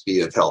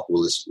be of help?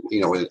 Will this,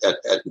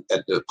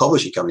 at the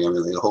publishing company,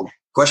 the whole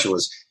question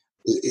was,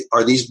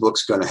 are these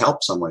books going to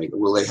help somebody?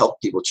 Will they help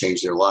people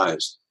change their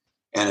lives?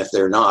 And if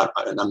they're not,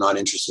 and I'm not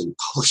interested in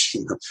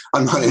publishing them,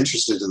 I'm not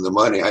interested in the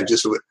money. I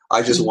just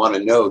want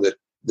to know that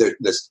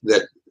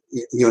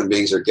human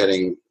beings are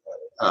getting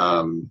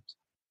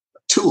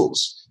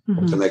tools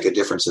to make a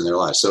difference in their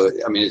lives. So,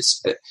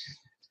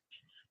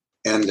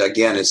 and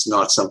again, it's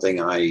not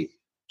something I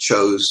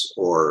chose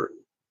or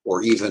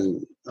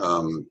even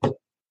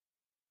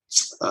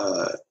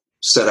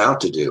set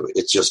out to do.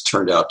 It just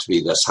turned out to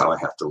be, that's how I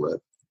have to live.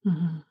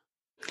 Mm-hmm.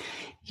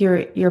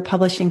 Your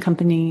publishing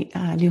company,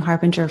 New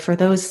Harbinger, for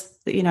those,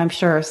 I'm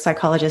sure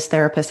psychologists,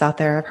 therapists out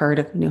there have heard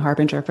of New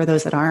Harbinger. For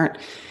those that aren't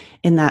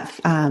in that,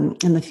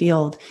 in the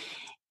field,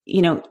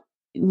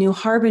 New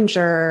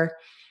Harbinger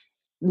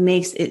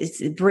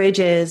it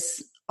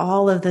bridges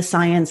all of the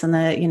science and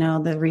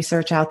the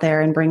research out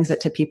there and brings it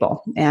to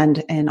people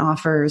and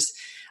offers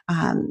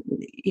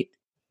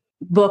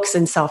books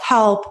and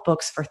self-help,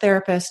 books for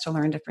therapists to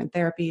learn different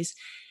therapies.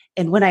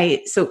 And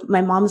so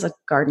my mom's a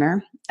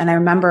gardener, and I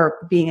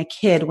remember being a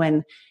kid,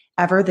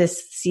 whenever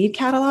this seed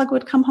catalog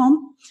would come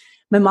home,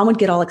 my mom would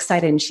get all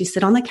excited, and she'd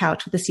sit on the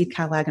couch with the seed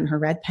catalog and her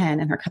red pen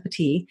and her cup of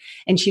tea,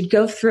 and she'd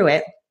go through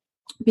it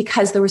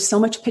because there was so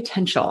much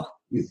potential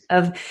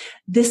of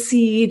this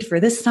seed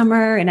for this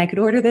summer, and I could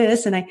order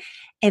this. And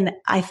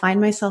I find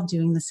myself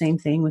doing the same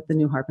thing with the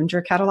New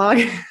Harbinger catalog.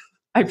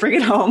 I bring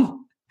it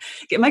home,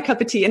 get my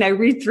cup of tea, and I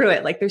read through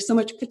it. Like, there's so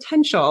much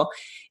potential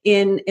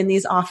in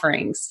these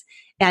offerings.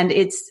 And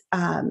it's,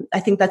 I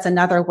think that's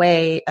another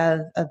way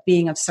of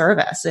being of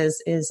service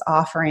is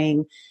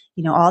offering,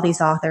 all these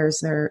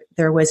authors,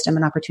 their wisdom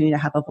and opportunity to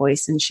have a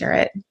voice and share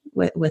it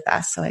with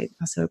us. So I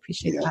also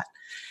appreciate that.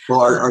 Well,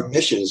 our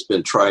mission has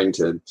been trying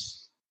to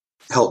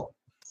help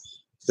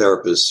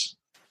therapists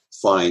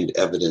find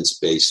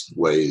evidence-based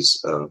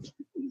ways of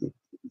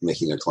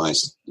making their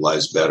clients'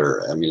 lives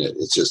better.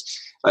 It's just,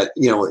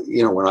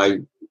 when I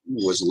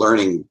was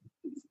learning,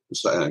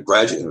 I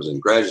was in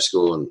graduate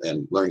school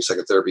and learning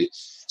psychotherapy,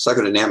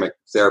 psychodynamic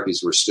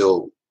therapies were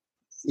still,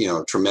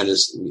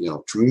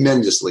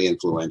 tremendously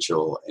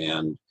influential.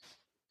 And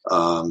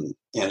it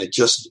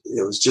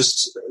was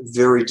just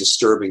very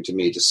disturbing to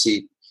me to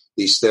see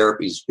these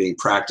therapies being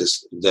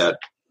practiced that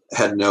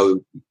had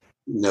no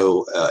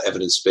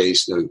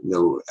evidence-based,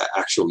 no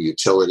actual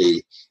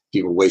utility,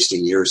 people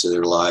wasting years of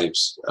their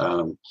lives,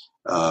 and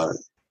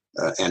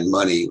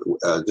money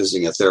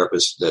visiting a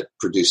therapist that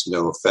produced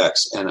no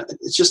effects. And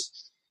it's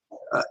just,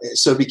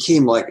 so it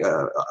became like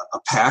a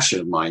passion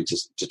of mine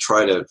to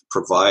try to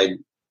provide,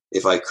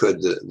 if I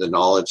could, the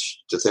knowledge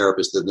to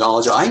therapists, the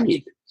knowledge I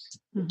needed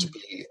to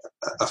be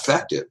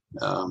effective.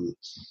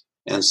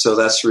 And so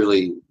that's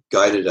really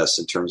guided us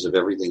in terms of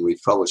everything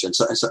we've published. And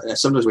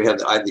sometimes I have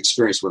the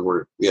experience when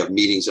we have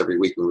meetings every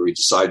week when we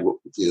decide what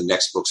the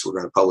next books we're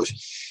going to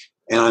publish.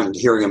 And I'm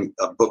hearing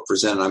a book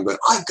presented, and I'm going,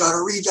 I've got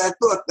to read that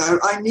book.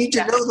 I need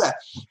to know that.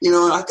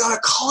 I've got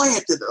a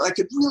client that I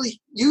could really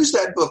use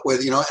that book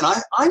with, and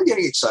I'm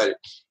getting excited.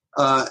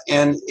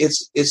 And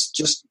it's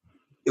just,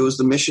 it was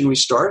the mission we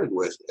started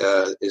with,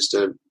 is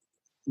to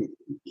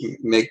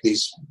make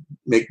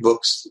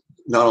books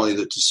not only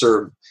to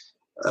serve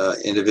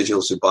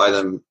individuals who buy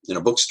them in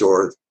a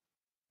bookstore,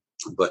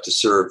 but to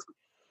serve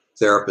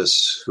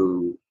therapists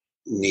who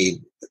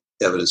need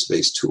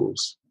evidence-based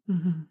tools.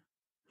 Mm-hmm.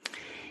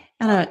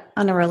 And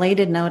on a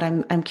related note,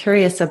 I'm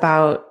curious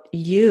about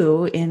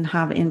you in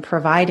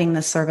providing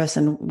this service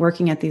and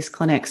working at these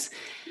clinics,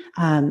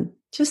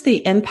 just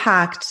the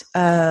impact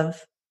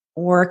of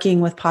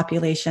working with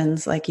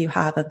populations like you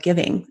have of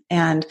giving.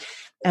 And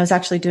I was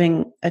actually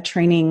doing a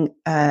training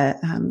a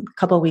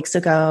couple of weeks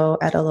ago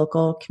at a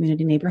local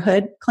community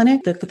neighborhood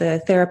clinic.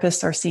 The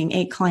therapists are seeing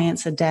 8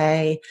 clients a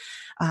day,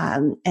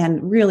 and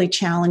really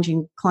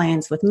challenging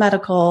clients with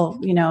medical,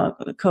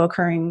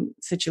 co-occurring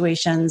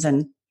situations.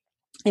 And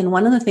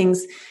one of the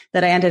things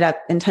that I ended up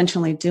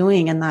intentionally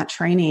doing in that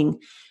training,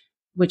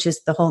 which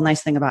is the whole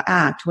nice thing about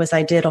ACT, was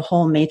I did a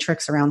whole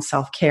matrix around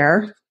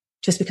self-care,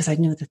 just because I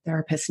knew the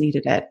therapists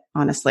needed it,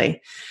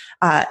 honestly.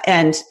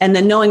 And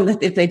then knowing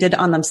that if they did it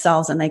on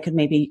themselves, and they could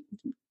maybe,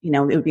 it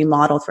would be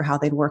modeled for how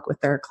they'd work with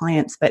their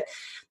clients. But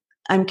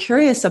I'm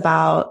curious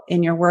about,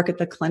 in your work at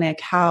the clinic,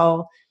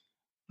 how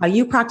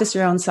you practice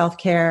your own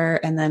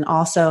self-care, and then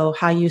also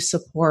how you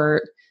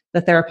support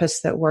the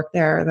therapists that work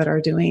there that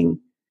are doing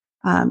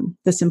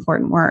this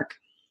important work.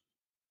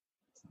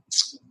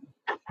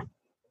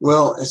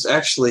 Well, it's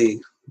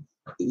actually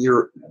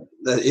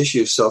that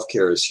issue of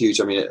self-care is huge.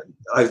 I mean,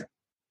 I've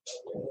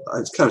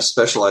kind of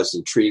specialized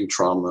in treating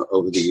trauma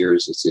over the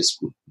years. It's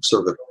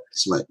sort of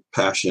it's my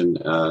passion,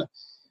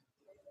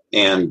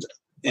 and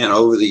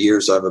over the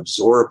years I've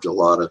absorbed a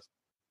lot of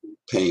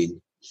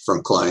pain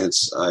from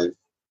clients. I've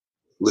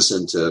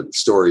listened to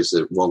stories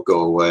that won't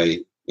go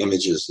away,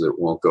 images that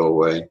won't go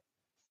away,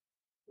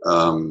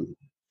 and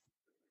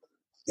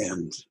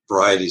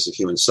varieties of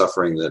human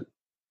suffering that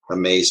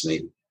amaze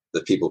me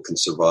that people can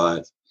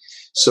survive.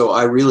 So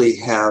I really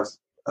have,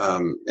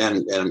 and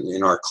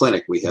in our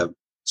clinic we have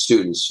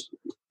students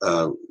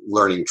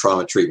learning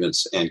trauma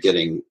treatments and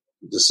having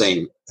the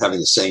same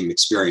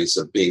experience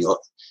of being,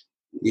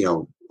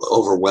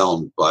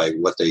 overwhelmed by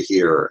what they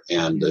hear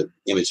and the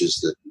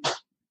images that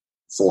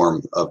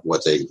form of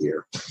what they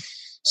hear.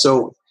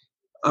 So,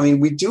 I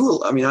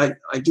mean, I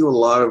do a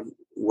lot of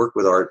work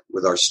with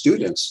our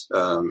students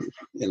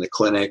in the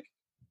clinic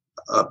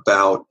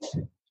about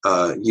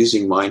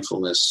using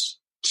mindfulness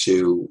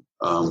to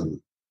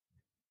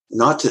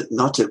not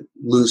to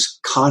lose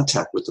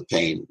contact with the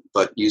pain,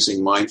 but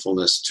using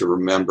mindfulness to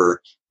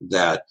remember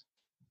that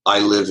I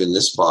live in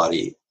this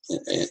body,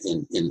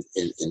 in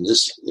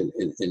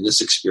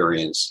this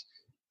experience,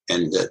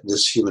 and that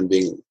this human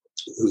being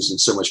who's in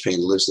so much pain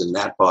lives in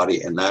that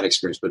body and that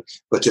experience.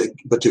 But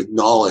to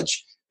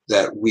acknowledge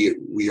that we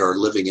are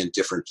living in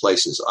different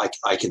places.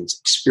 I can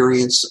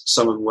experience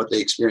some of what they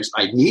experience.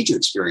 I need to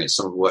experience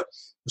some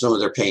of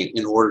their pain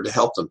in order to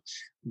help them.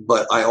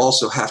 But I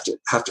also have to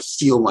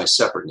feel my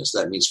separateness.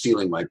 That means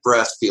feeling my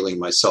breath, feeling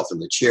myself in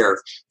the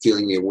chair,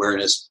 feeling the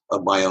awareness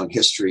of my own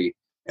history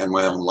and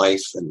my own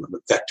life and the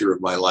vector of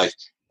my life,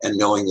 and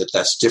knowing that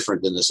that's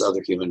different than this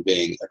other human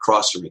being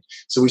across from me.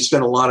 So we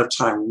spend a lot of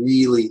time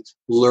really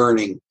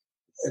learning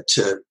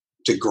to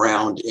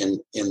ground in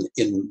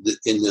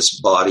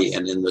this body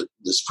and in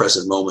this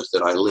present moment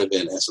that I live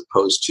in, as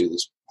opposed to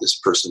this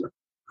person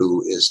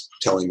who is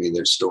telling me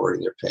their story,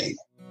 their pain.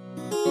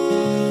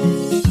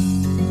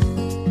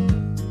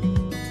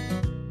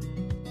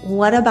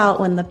 What about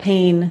when the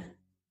pain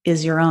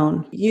is your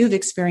own? You've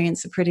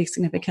experienced a pretty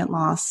significant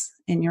loss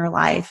in your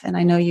life, and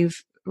I know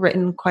you've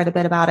written quite a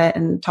bit about it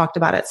and talked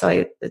about it. So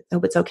I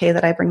hope it's okay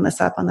that I bring this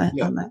up on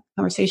the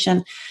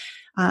conversation.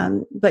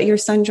 But your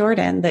son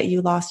Jordan, that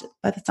you lost,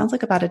 it sounds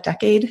like about a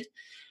decade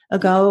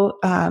ago,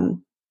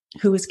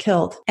 who was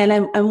killed, and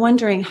I'm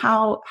wondering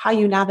how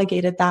you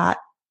navigated that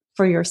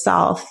for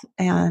yourself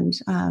and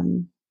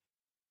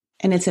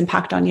its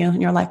impact on you in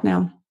your life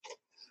now.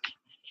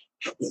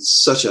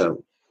 It's such a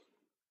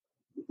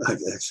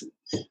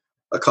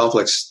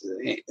complex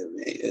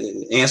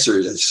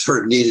answer that's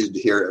sort of needed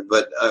here,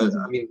 but I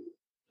mean,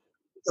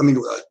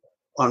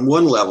 on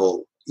one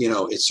level,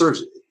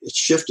 it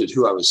shifted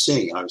who I was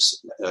seeing. I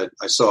used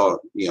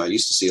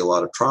to see a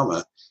lot of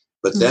trauma,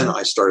 but then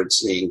I started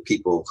seeing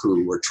people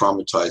who were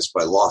traumatized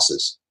by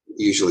losses,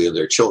 usually of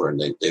their children.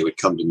 They would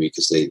come to me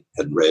because they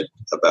had read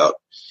a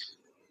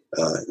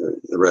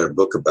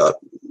book about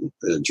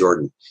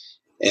Jordan,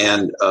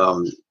 and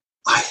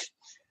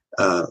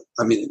the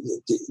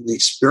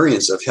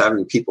experience of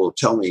having people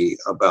tell me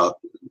about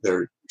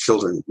their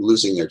children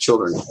losing their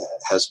children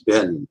has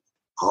been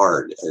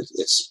hard.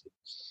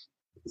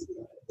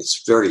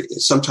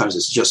 Sometimes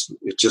it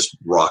just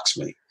rocks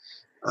me,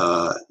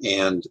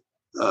 and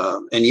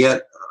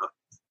yet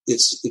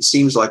it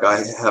seems like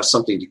I have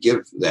something to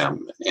give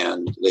them,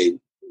 and they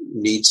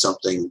need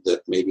something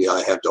that maybe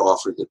I have to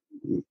offer that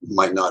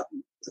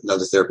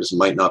another therapist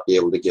might not be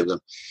able to give them,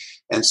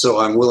 and so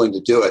I'm willing to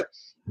do it.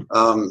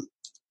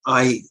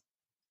 I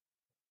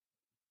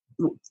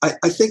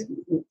think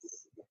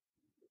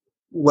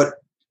what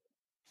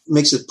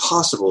makes it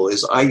possible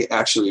is I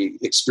actually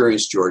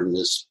experienced Jordan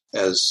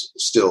as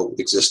still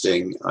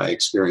existing. I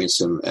experienced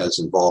him as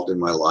involved in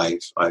my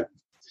life. I've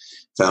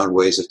found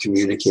ways of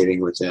communicating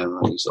with him.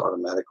 I use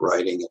automatic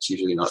writing. It's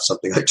usually not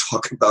something I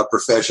talk about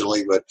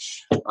professionally, but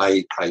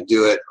I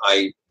do it.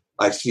 I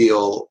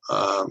feel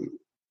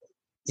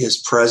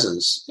his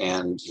presence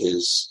and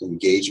his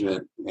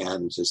engagement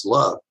and his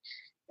love.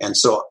 And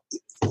so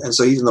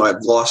even though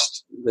I've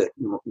lost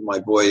my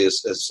boy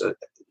as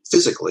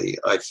physically,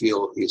 I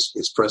feel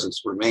his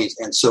presence remains.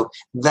 And so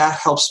that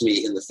helps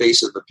me in the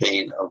face of the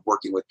pain of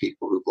working with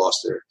people who've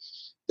lost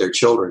their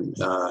children,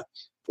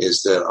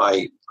 is that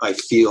I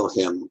feel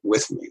him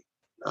with me.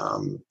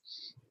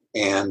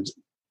 And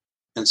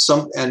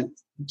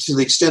to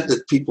the extent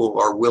that people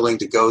are willing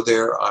to go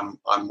there, I'm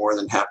more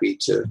than happy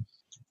to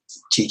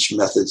teach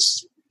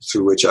methods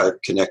through which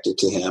I've connected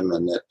to him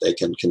and that they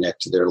can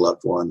connect to their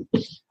loved one.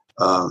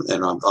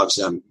 And I'm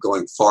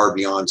going far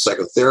beyond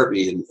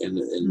psychotherapy in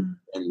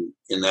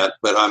that,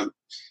 but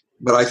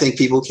I think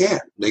people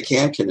they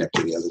can connect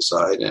to the other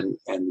side, and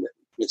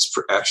it's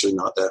actually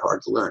not that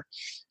hard to learn.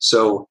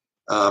 So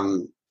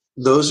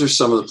those are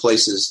some of the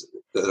places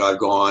that I've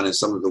gone and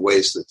some of the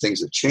ways that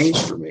things have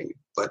changed for me.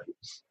 But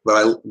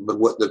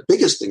what the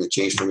biggest thing that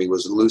changed for me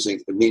was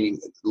learning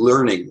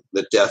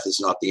that death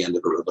is not the end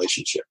of a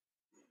relationship.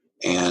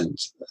 And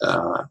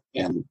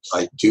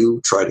I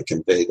do try to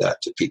convey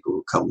that to people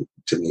who come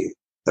to me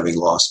having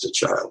lost a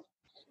child.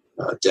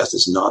 Death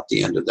is not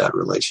the end of that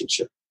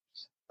relationship.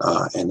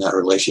 And that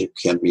relationship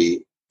can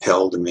be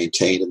held and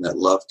maintained, and that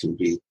love can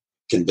be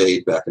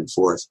conveyed back and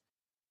forth,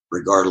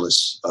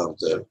 regardless of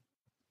the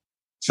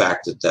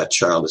fact that that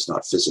child is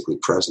not physically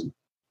present.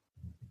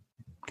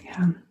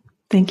 Yeah.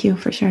 Thank you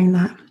for sharing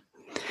that.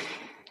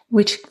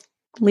 Which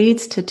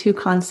leads to two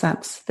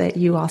concepts that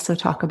you also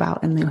talk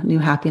about in the New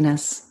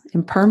Happiness: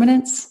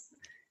 impermanence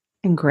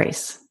and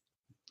grace.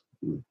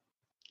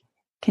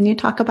 Can you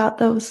talk about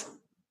those?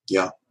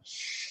 Yeah.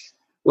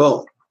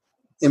 Well,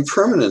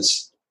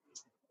 impermanence,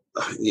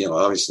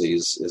 obviously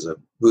is a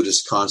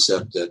Buddhist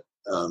concept that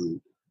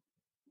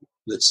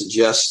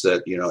suggests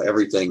that,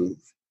 everything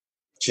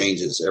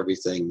changes,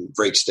 everything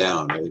breaks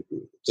down,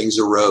 things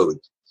erode,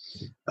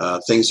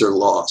 things are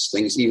lost,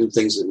 even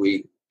things that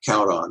we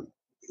count on,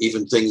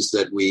 even things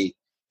that we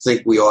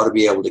think we ought to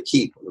be able to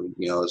keep.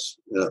 As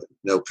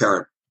no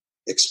parent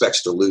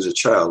expects to lose a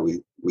child.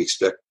 We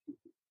expect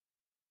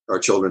our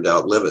children to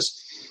outlive us.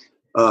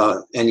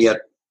 And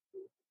yet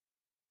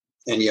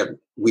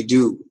we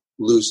do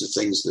lose the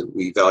things that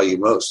we value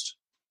most,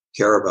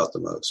 care about the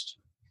most.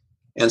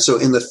 And so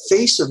in the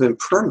face of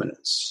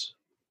impermanence,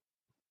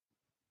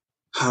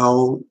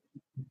 how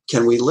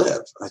can we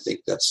live? I think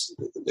that's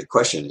the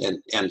question.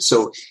 And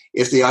so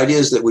if the idea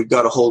is that we've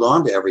got to hold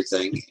on to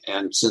everything,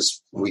 and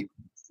since we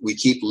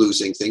keep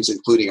losing things,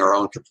 including our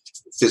own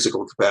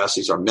physical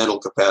capacities, our mental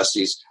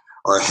capacities,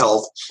 our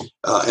health,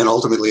 and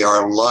ultimately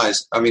our own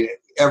lives,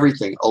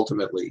 everything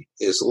ultimately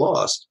is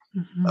lost.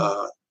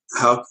 Mm-hmm.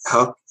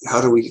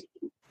 How do we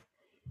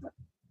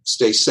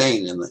stay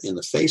sane in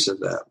the face of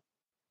that?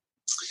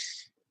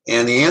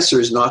 And the answer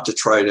is not to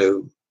try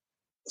to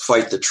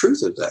fight the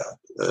truth of that.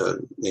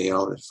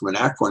 From an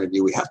ACT point of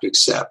view, we have to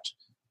accept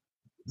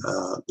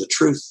the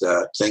truth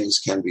that things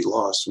can be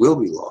lost, will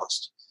be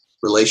lost.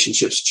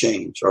 Relationships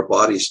change, our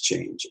bodies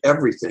change,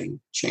 everything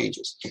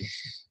changes.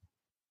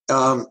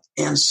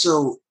 And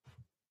so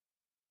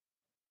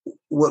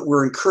what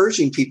we're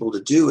encouraging people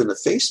to do in the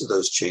face of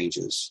those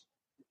changes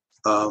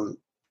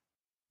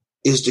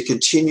is to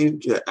continue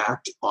to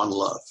act on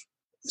love,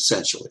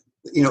 essentially.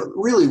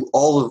 Really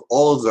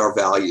all of our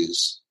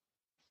values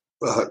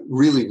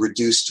really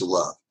reduce to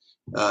love.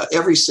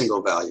 Every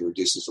single value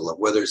reduces to love,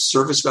 whether it's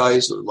service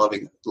values or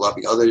loving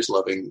others,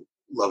 loving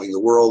the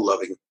world,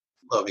 loving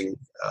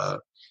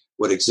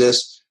what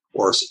exists,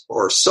 or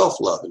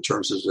self-love in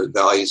terms of the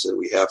values that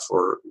we have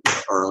for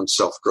our own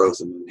self-growth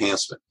and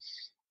enhancement.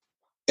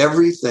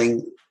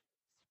 Everything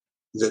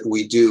that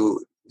we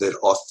do that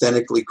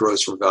authentically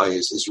grows from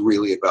values is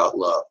really about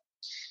love.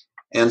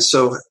 And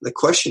so the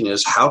question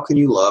is, how can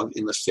you love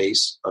in the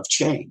face of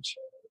change,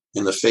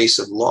 in the face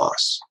of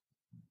loss,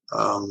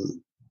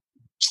 in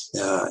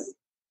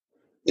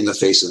the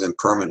face of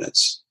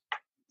impermanence?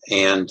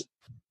 And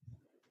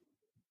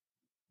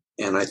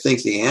I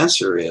think the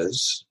answer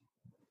is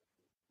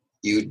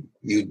you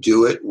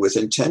do it with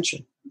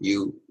intention.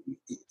 You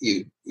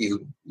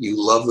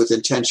love with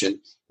intention,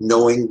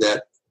 knowing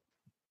that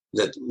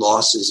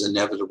loss is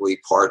inevitably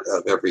part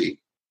of every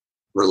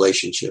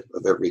relationship,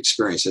 of every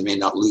experience. It may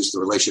not lose the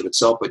relationship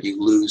itself, but you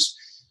lose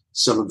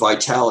some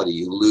vitality,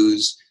 you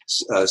lose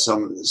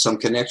some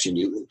connection.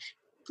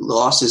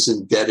 Loss is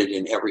embedded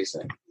in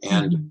everything,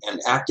 and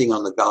acting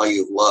on the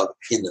value of love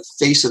in the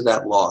face of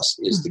that loss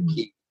is the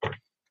key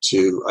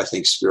to, I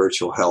think,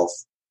 spiritual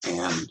health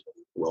and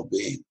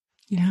well-being.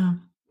 Yeah.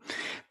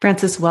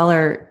 Francis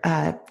Weller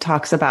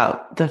talks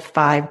about the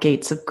 5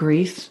 gates of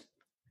grief.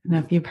 I don't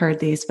know if you've heard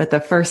these, but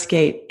the first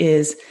gate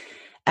is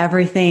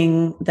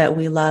everything that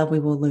we love, we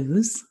will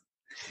lose.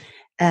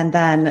 And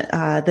then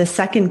the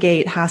second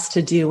gate has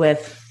to do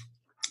with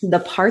the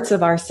parts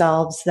of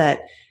ourselves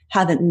that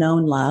haven't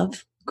known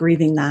love,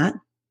 grieving that,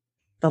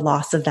 the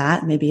loss of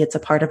that. Maybe it's a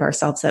part of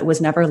ourselves that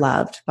was never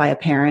loved by a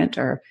parent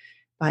or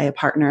by a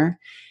partner.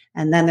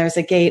 And then there's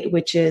a gate,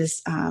 which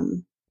is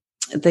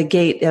the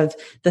gate of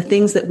the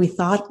things that we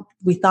thought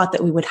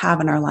that we would have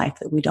in our life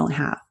that we don't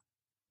have.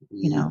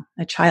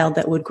 A child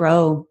that would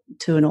grow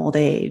to an old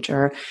age,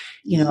 or,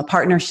 a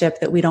partnership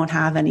that we don't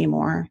have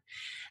anymore.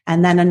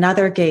 And then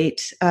another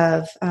gate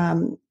of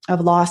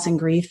loss and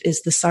grief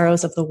is the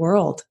sorrows of the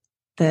world,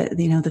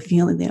 the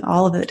feeling that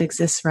all of it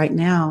exists right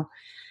now.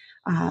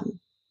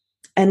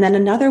 And then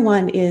another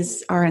one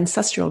is our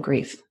ancestral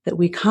grief, that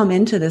we come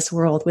into this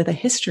world with a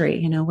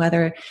history,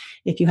 whether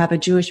if you have a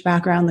Jewish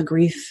background, the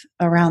grief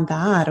around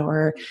that,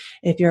 or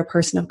if you're a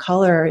person of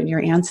color and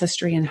your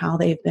ancestry and how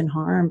they've been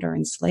harmed or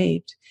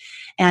enslaved.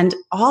 And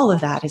all of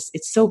that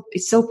it's so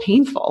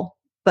painful,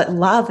 but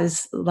love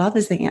is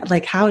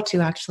the how to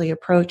actually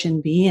approach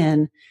and be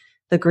in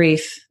the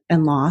grief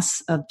and loss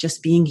of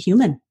just being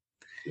human,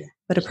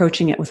 but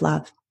approaching it with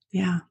love.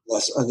 Yeah.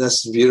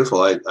 That's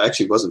beautiful. I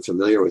actually wasn't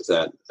familiar with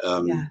that.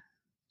 I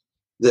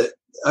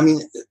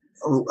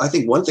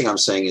think one thing I'm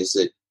saying is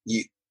that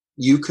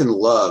you can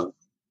love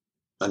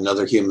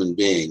another human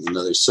being,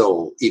 another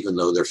soul, even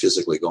though they're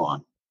physically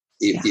gone,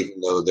 even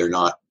though they're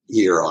not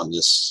here on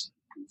this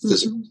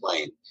physical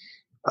plane.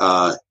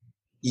 And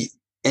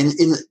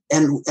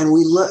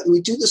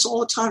we do this all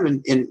the time.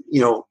 And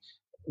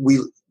we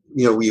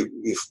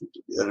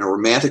in a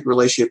romantic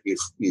relationship,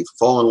 you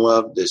fall in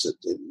love. There's a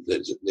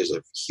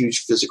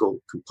huge physical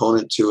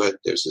component to it.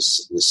 There's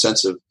this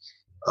sense of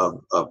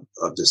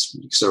this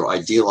sort of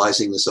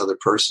idealizing this other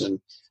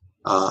person.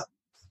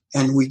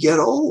 And we get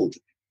old,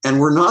 and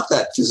we're not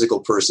that physical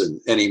person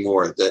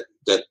anymore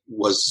that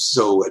was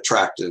so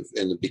attractive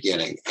in the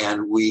beginning.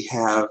 And we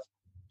have,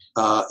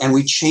 and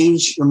we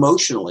change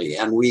emotionally,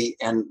 and we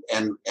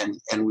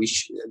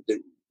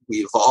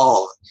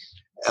evolve,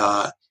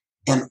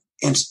 and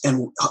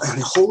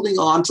holding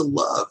on to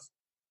love,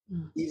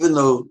 even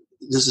though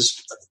this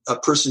is a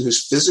person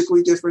who's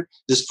physically different.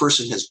 This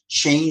person has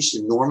changed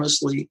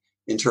enormously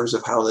in terms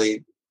of how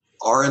they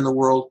are in the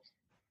world.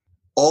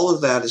 All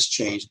of that has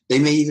changed. They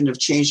may even have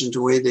changed in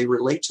the way they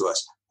relate to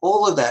us.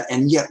 All of that,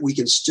 and yet we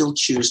can still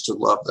choose to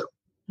love them.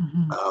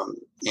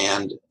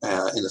 And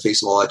in the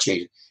face of all that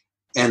change,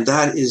 and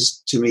that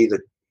is to me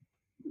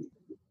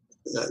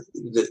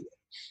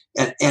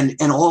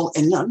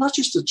not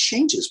just the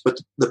changes, but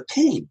the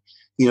pain.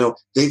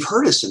 They've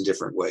hurt us in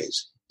different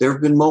ways. There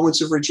have been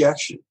moments of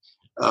rejection,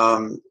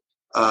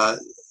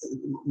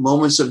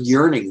 moments of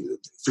yearning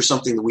for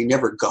something that we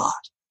never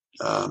got.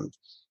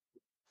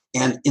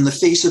 And in the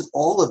face of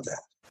all of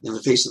that, in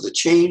the face of the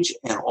change,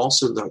 and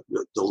also the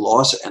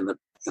loss and the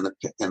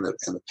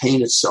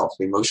pain itself,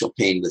 the emotional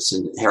pain that's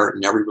inherent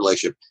in every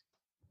relationship,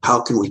 how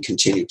can we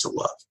continue to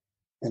love?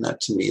 And that,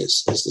 to me,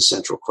 is the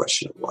central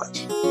question of life.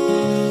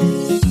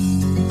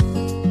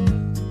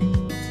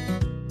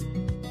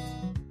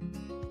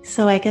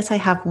 So I guess I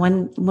have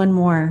one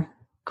more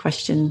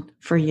question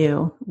for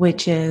you,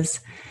 which is,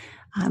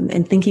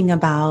 in thinking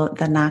about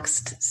the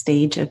next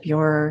stage of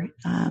your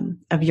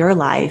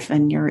life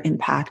and your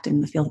impact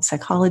in the field of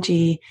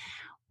psychology,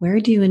 where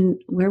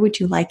would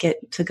you like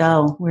it to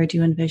go? Where do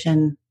you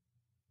envision?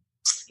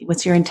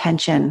 What's your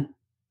intention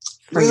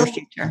for your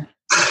future?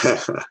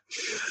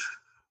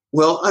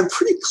 Well, I'm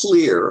pretty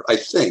clear, I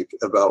think,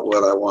 about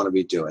what I want to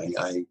be doing.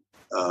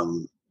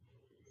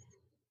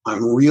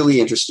 I'm really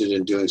interested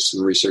in doing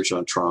some research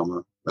on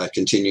trauma,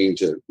 continuing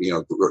to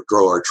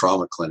grow our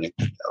trauma clinic,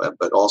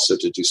 but also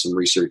to do some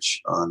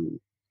research on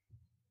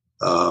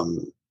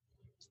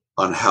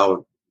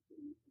how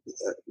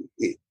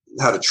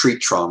to treat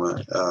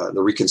trauma, the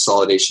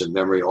reconsolidation of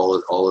memory,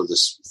 all of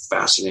this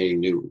fascinating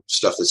new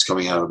stuff that's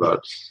coming out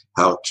about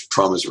how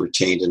trauma is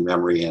retained in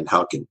memory and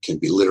how it can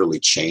be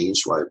literally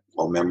changed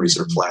while memories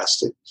are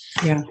plastic.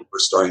 Yeah, we're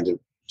starting to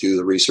do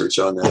the research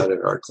on that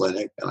at our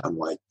clinic, and I'm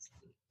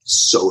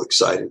so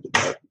excited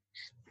about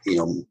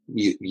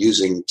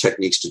using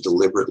techniques to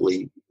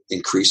deliberately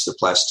increase the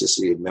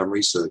plasticity of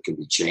memory so it can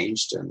be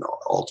changed and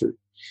altered.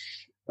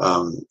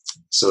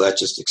 So that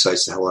just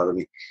excites the hell out of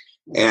me.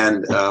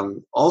 And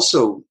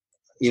also,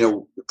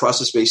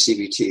 process-based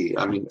CBT.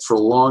 I mean, for a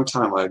long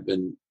time, I've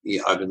been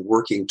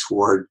working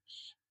toward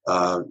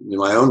in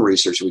my own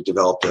research. We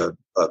developed a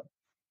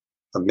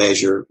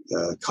measure,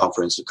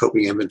 comprehensive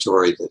coping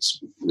inventory that's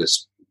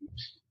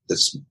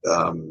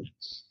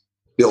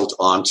built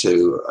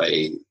onto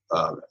a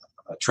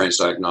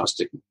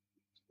transdiagnostic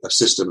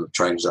system, of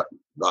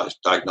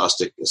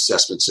diagnostic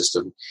assessment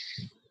system,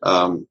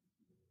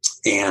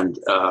 and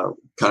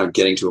kind of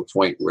getting to a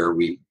point where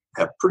we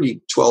have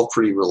 12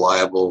 pretty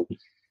reliable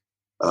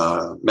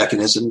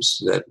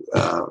mechanisms that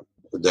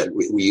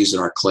we use in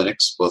our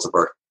clinics. Both of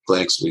our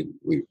clinics,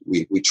 we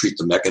treat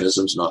the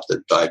mechanisms, not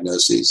the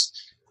diagnoses,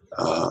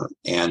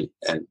 and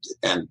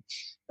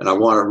I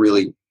want to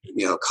really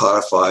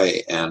codify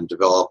and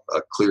develop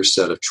a clear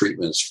set of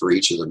treatments for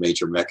each of the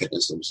major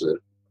mechanisms that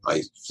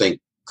I think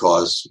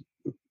cause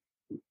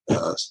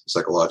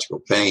psychological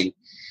pain.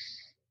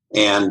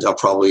 And I'll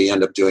probably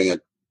end up doing a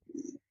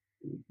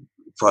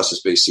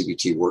process-based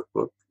CBT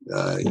workbook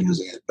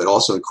using it, but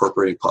also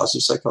incorporating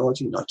positive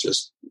psychology, not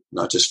just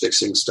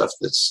fixing stuff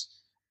that's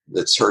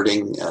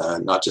hurting,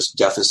 not just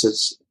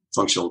deficits,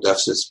 functional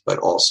deficits, but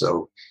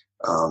also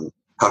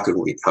how can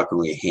we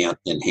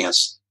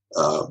enhance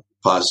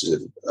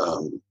positive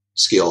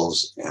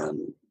skills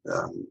and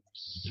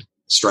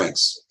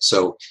strengths.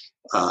 So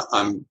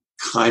I'm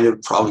kind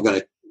of probably going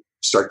to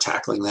start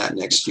tackling that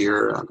next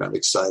year. I'm kind of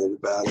excited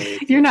about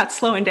it. You're not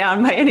slowing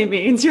down by any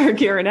means. You're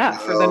gearing up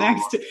for the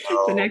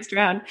next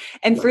round.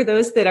 And for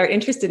those that are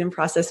interested in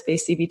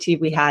process-based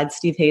CBT, we had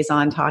Steve Hayes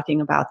on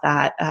talking about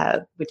that,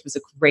 which was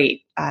a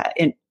great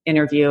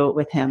interview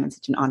with him, and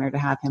such an honor to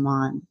have him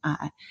on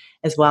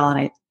as well.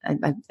 And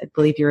I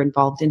believe you're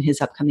involved in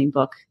his upcoming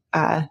book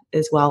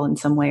as well in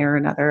some way or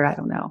another. I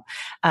don't know.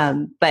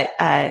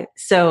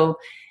 So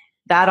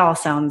that all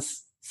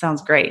sounds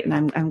great.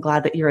 And I'm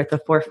glad that you're at the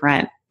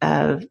forefront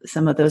of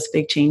some of those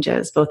big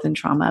changes, both in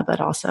trauma,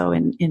 but also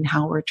in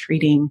how we're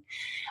treating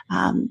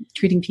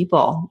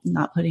people,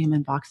 not putting them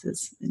in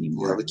boxes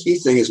anymore. Yeah, the key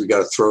thing is we got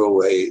to throw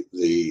away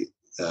the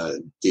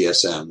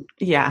DSM.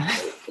 Yeah.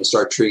 And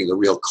start treating the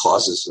real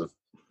causes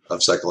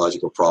of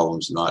psychological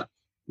problems, not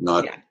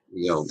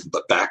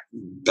but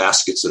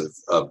baskets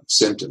of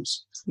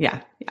symptoms.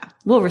 Yeah.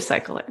 We'll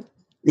recycle it.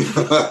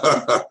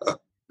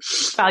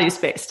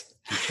 Values-based.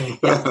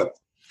 Yeah.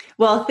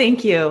 Well,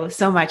 thank you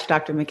so much,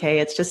 Dr.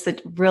 McKay. It's just a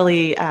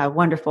really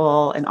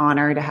wonderful and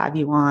honor to have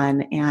you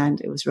on. And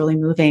it was really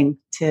moving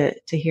to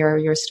hear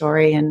your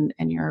story and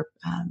your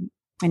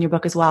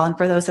book as well. And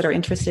for those that are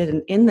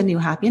interested in the New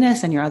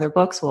Happiness and your other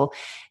books, we'll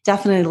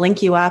definitely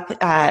link you up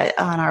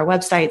on our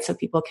website so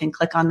people can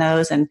click on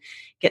those and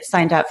get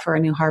signed up for a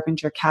New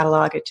Harbinger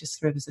catalog. It just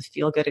sort of is a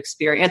feel-good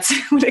experience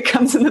when it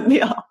comes in the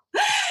mail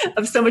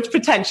of so much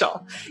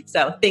potential.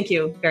 So thank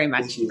you very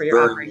much for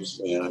your offering. I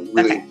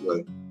really enjoyed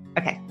it.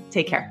 Okay,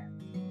 take care.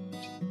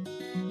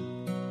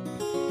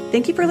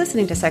 Thank you for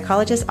listening to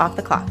Psychologists Off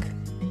the Clock.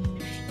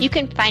 You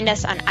can find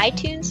us on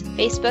iTunes,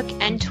 Facebook,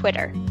 and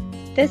Twitter.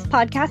 This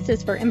podcast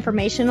is for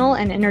informational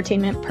and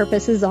entertainment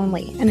purposes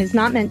only and is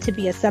not meant to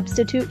be a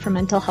substitute for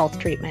mental health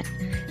treatment.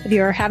 If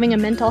you are having a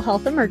mental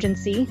health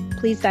emergency,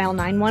 please dial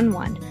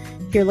 911.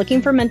 If you're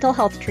looking for mental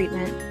health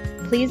treatment,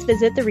 please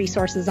visit the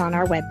resources on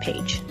our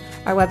webpage.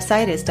 Our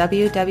website is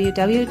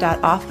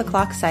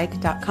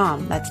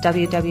www.offtheclockpsych.com. That's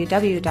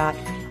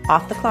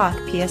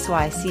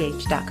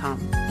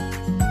www.offtheclockpsych.com.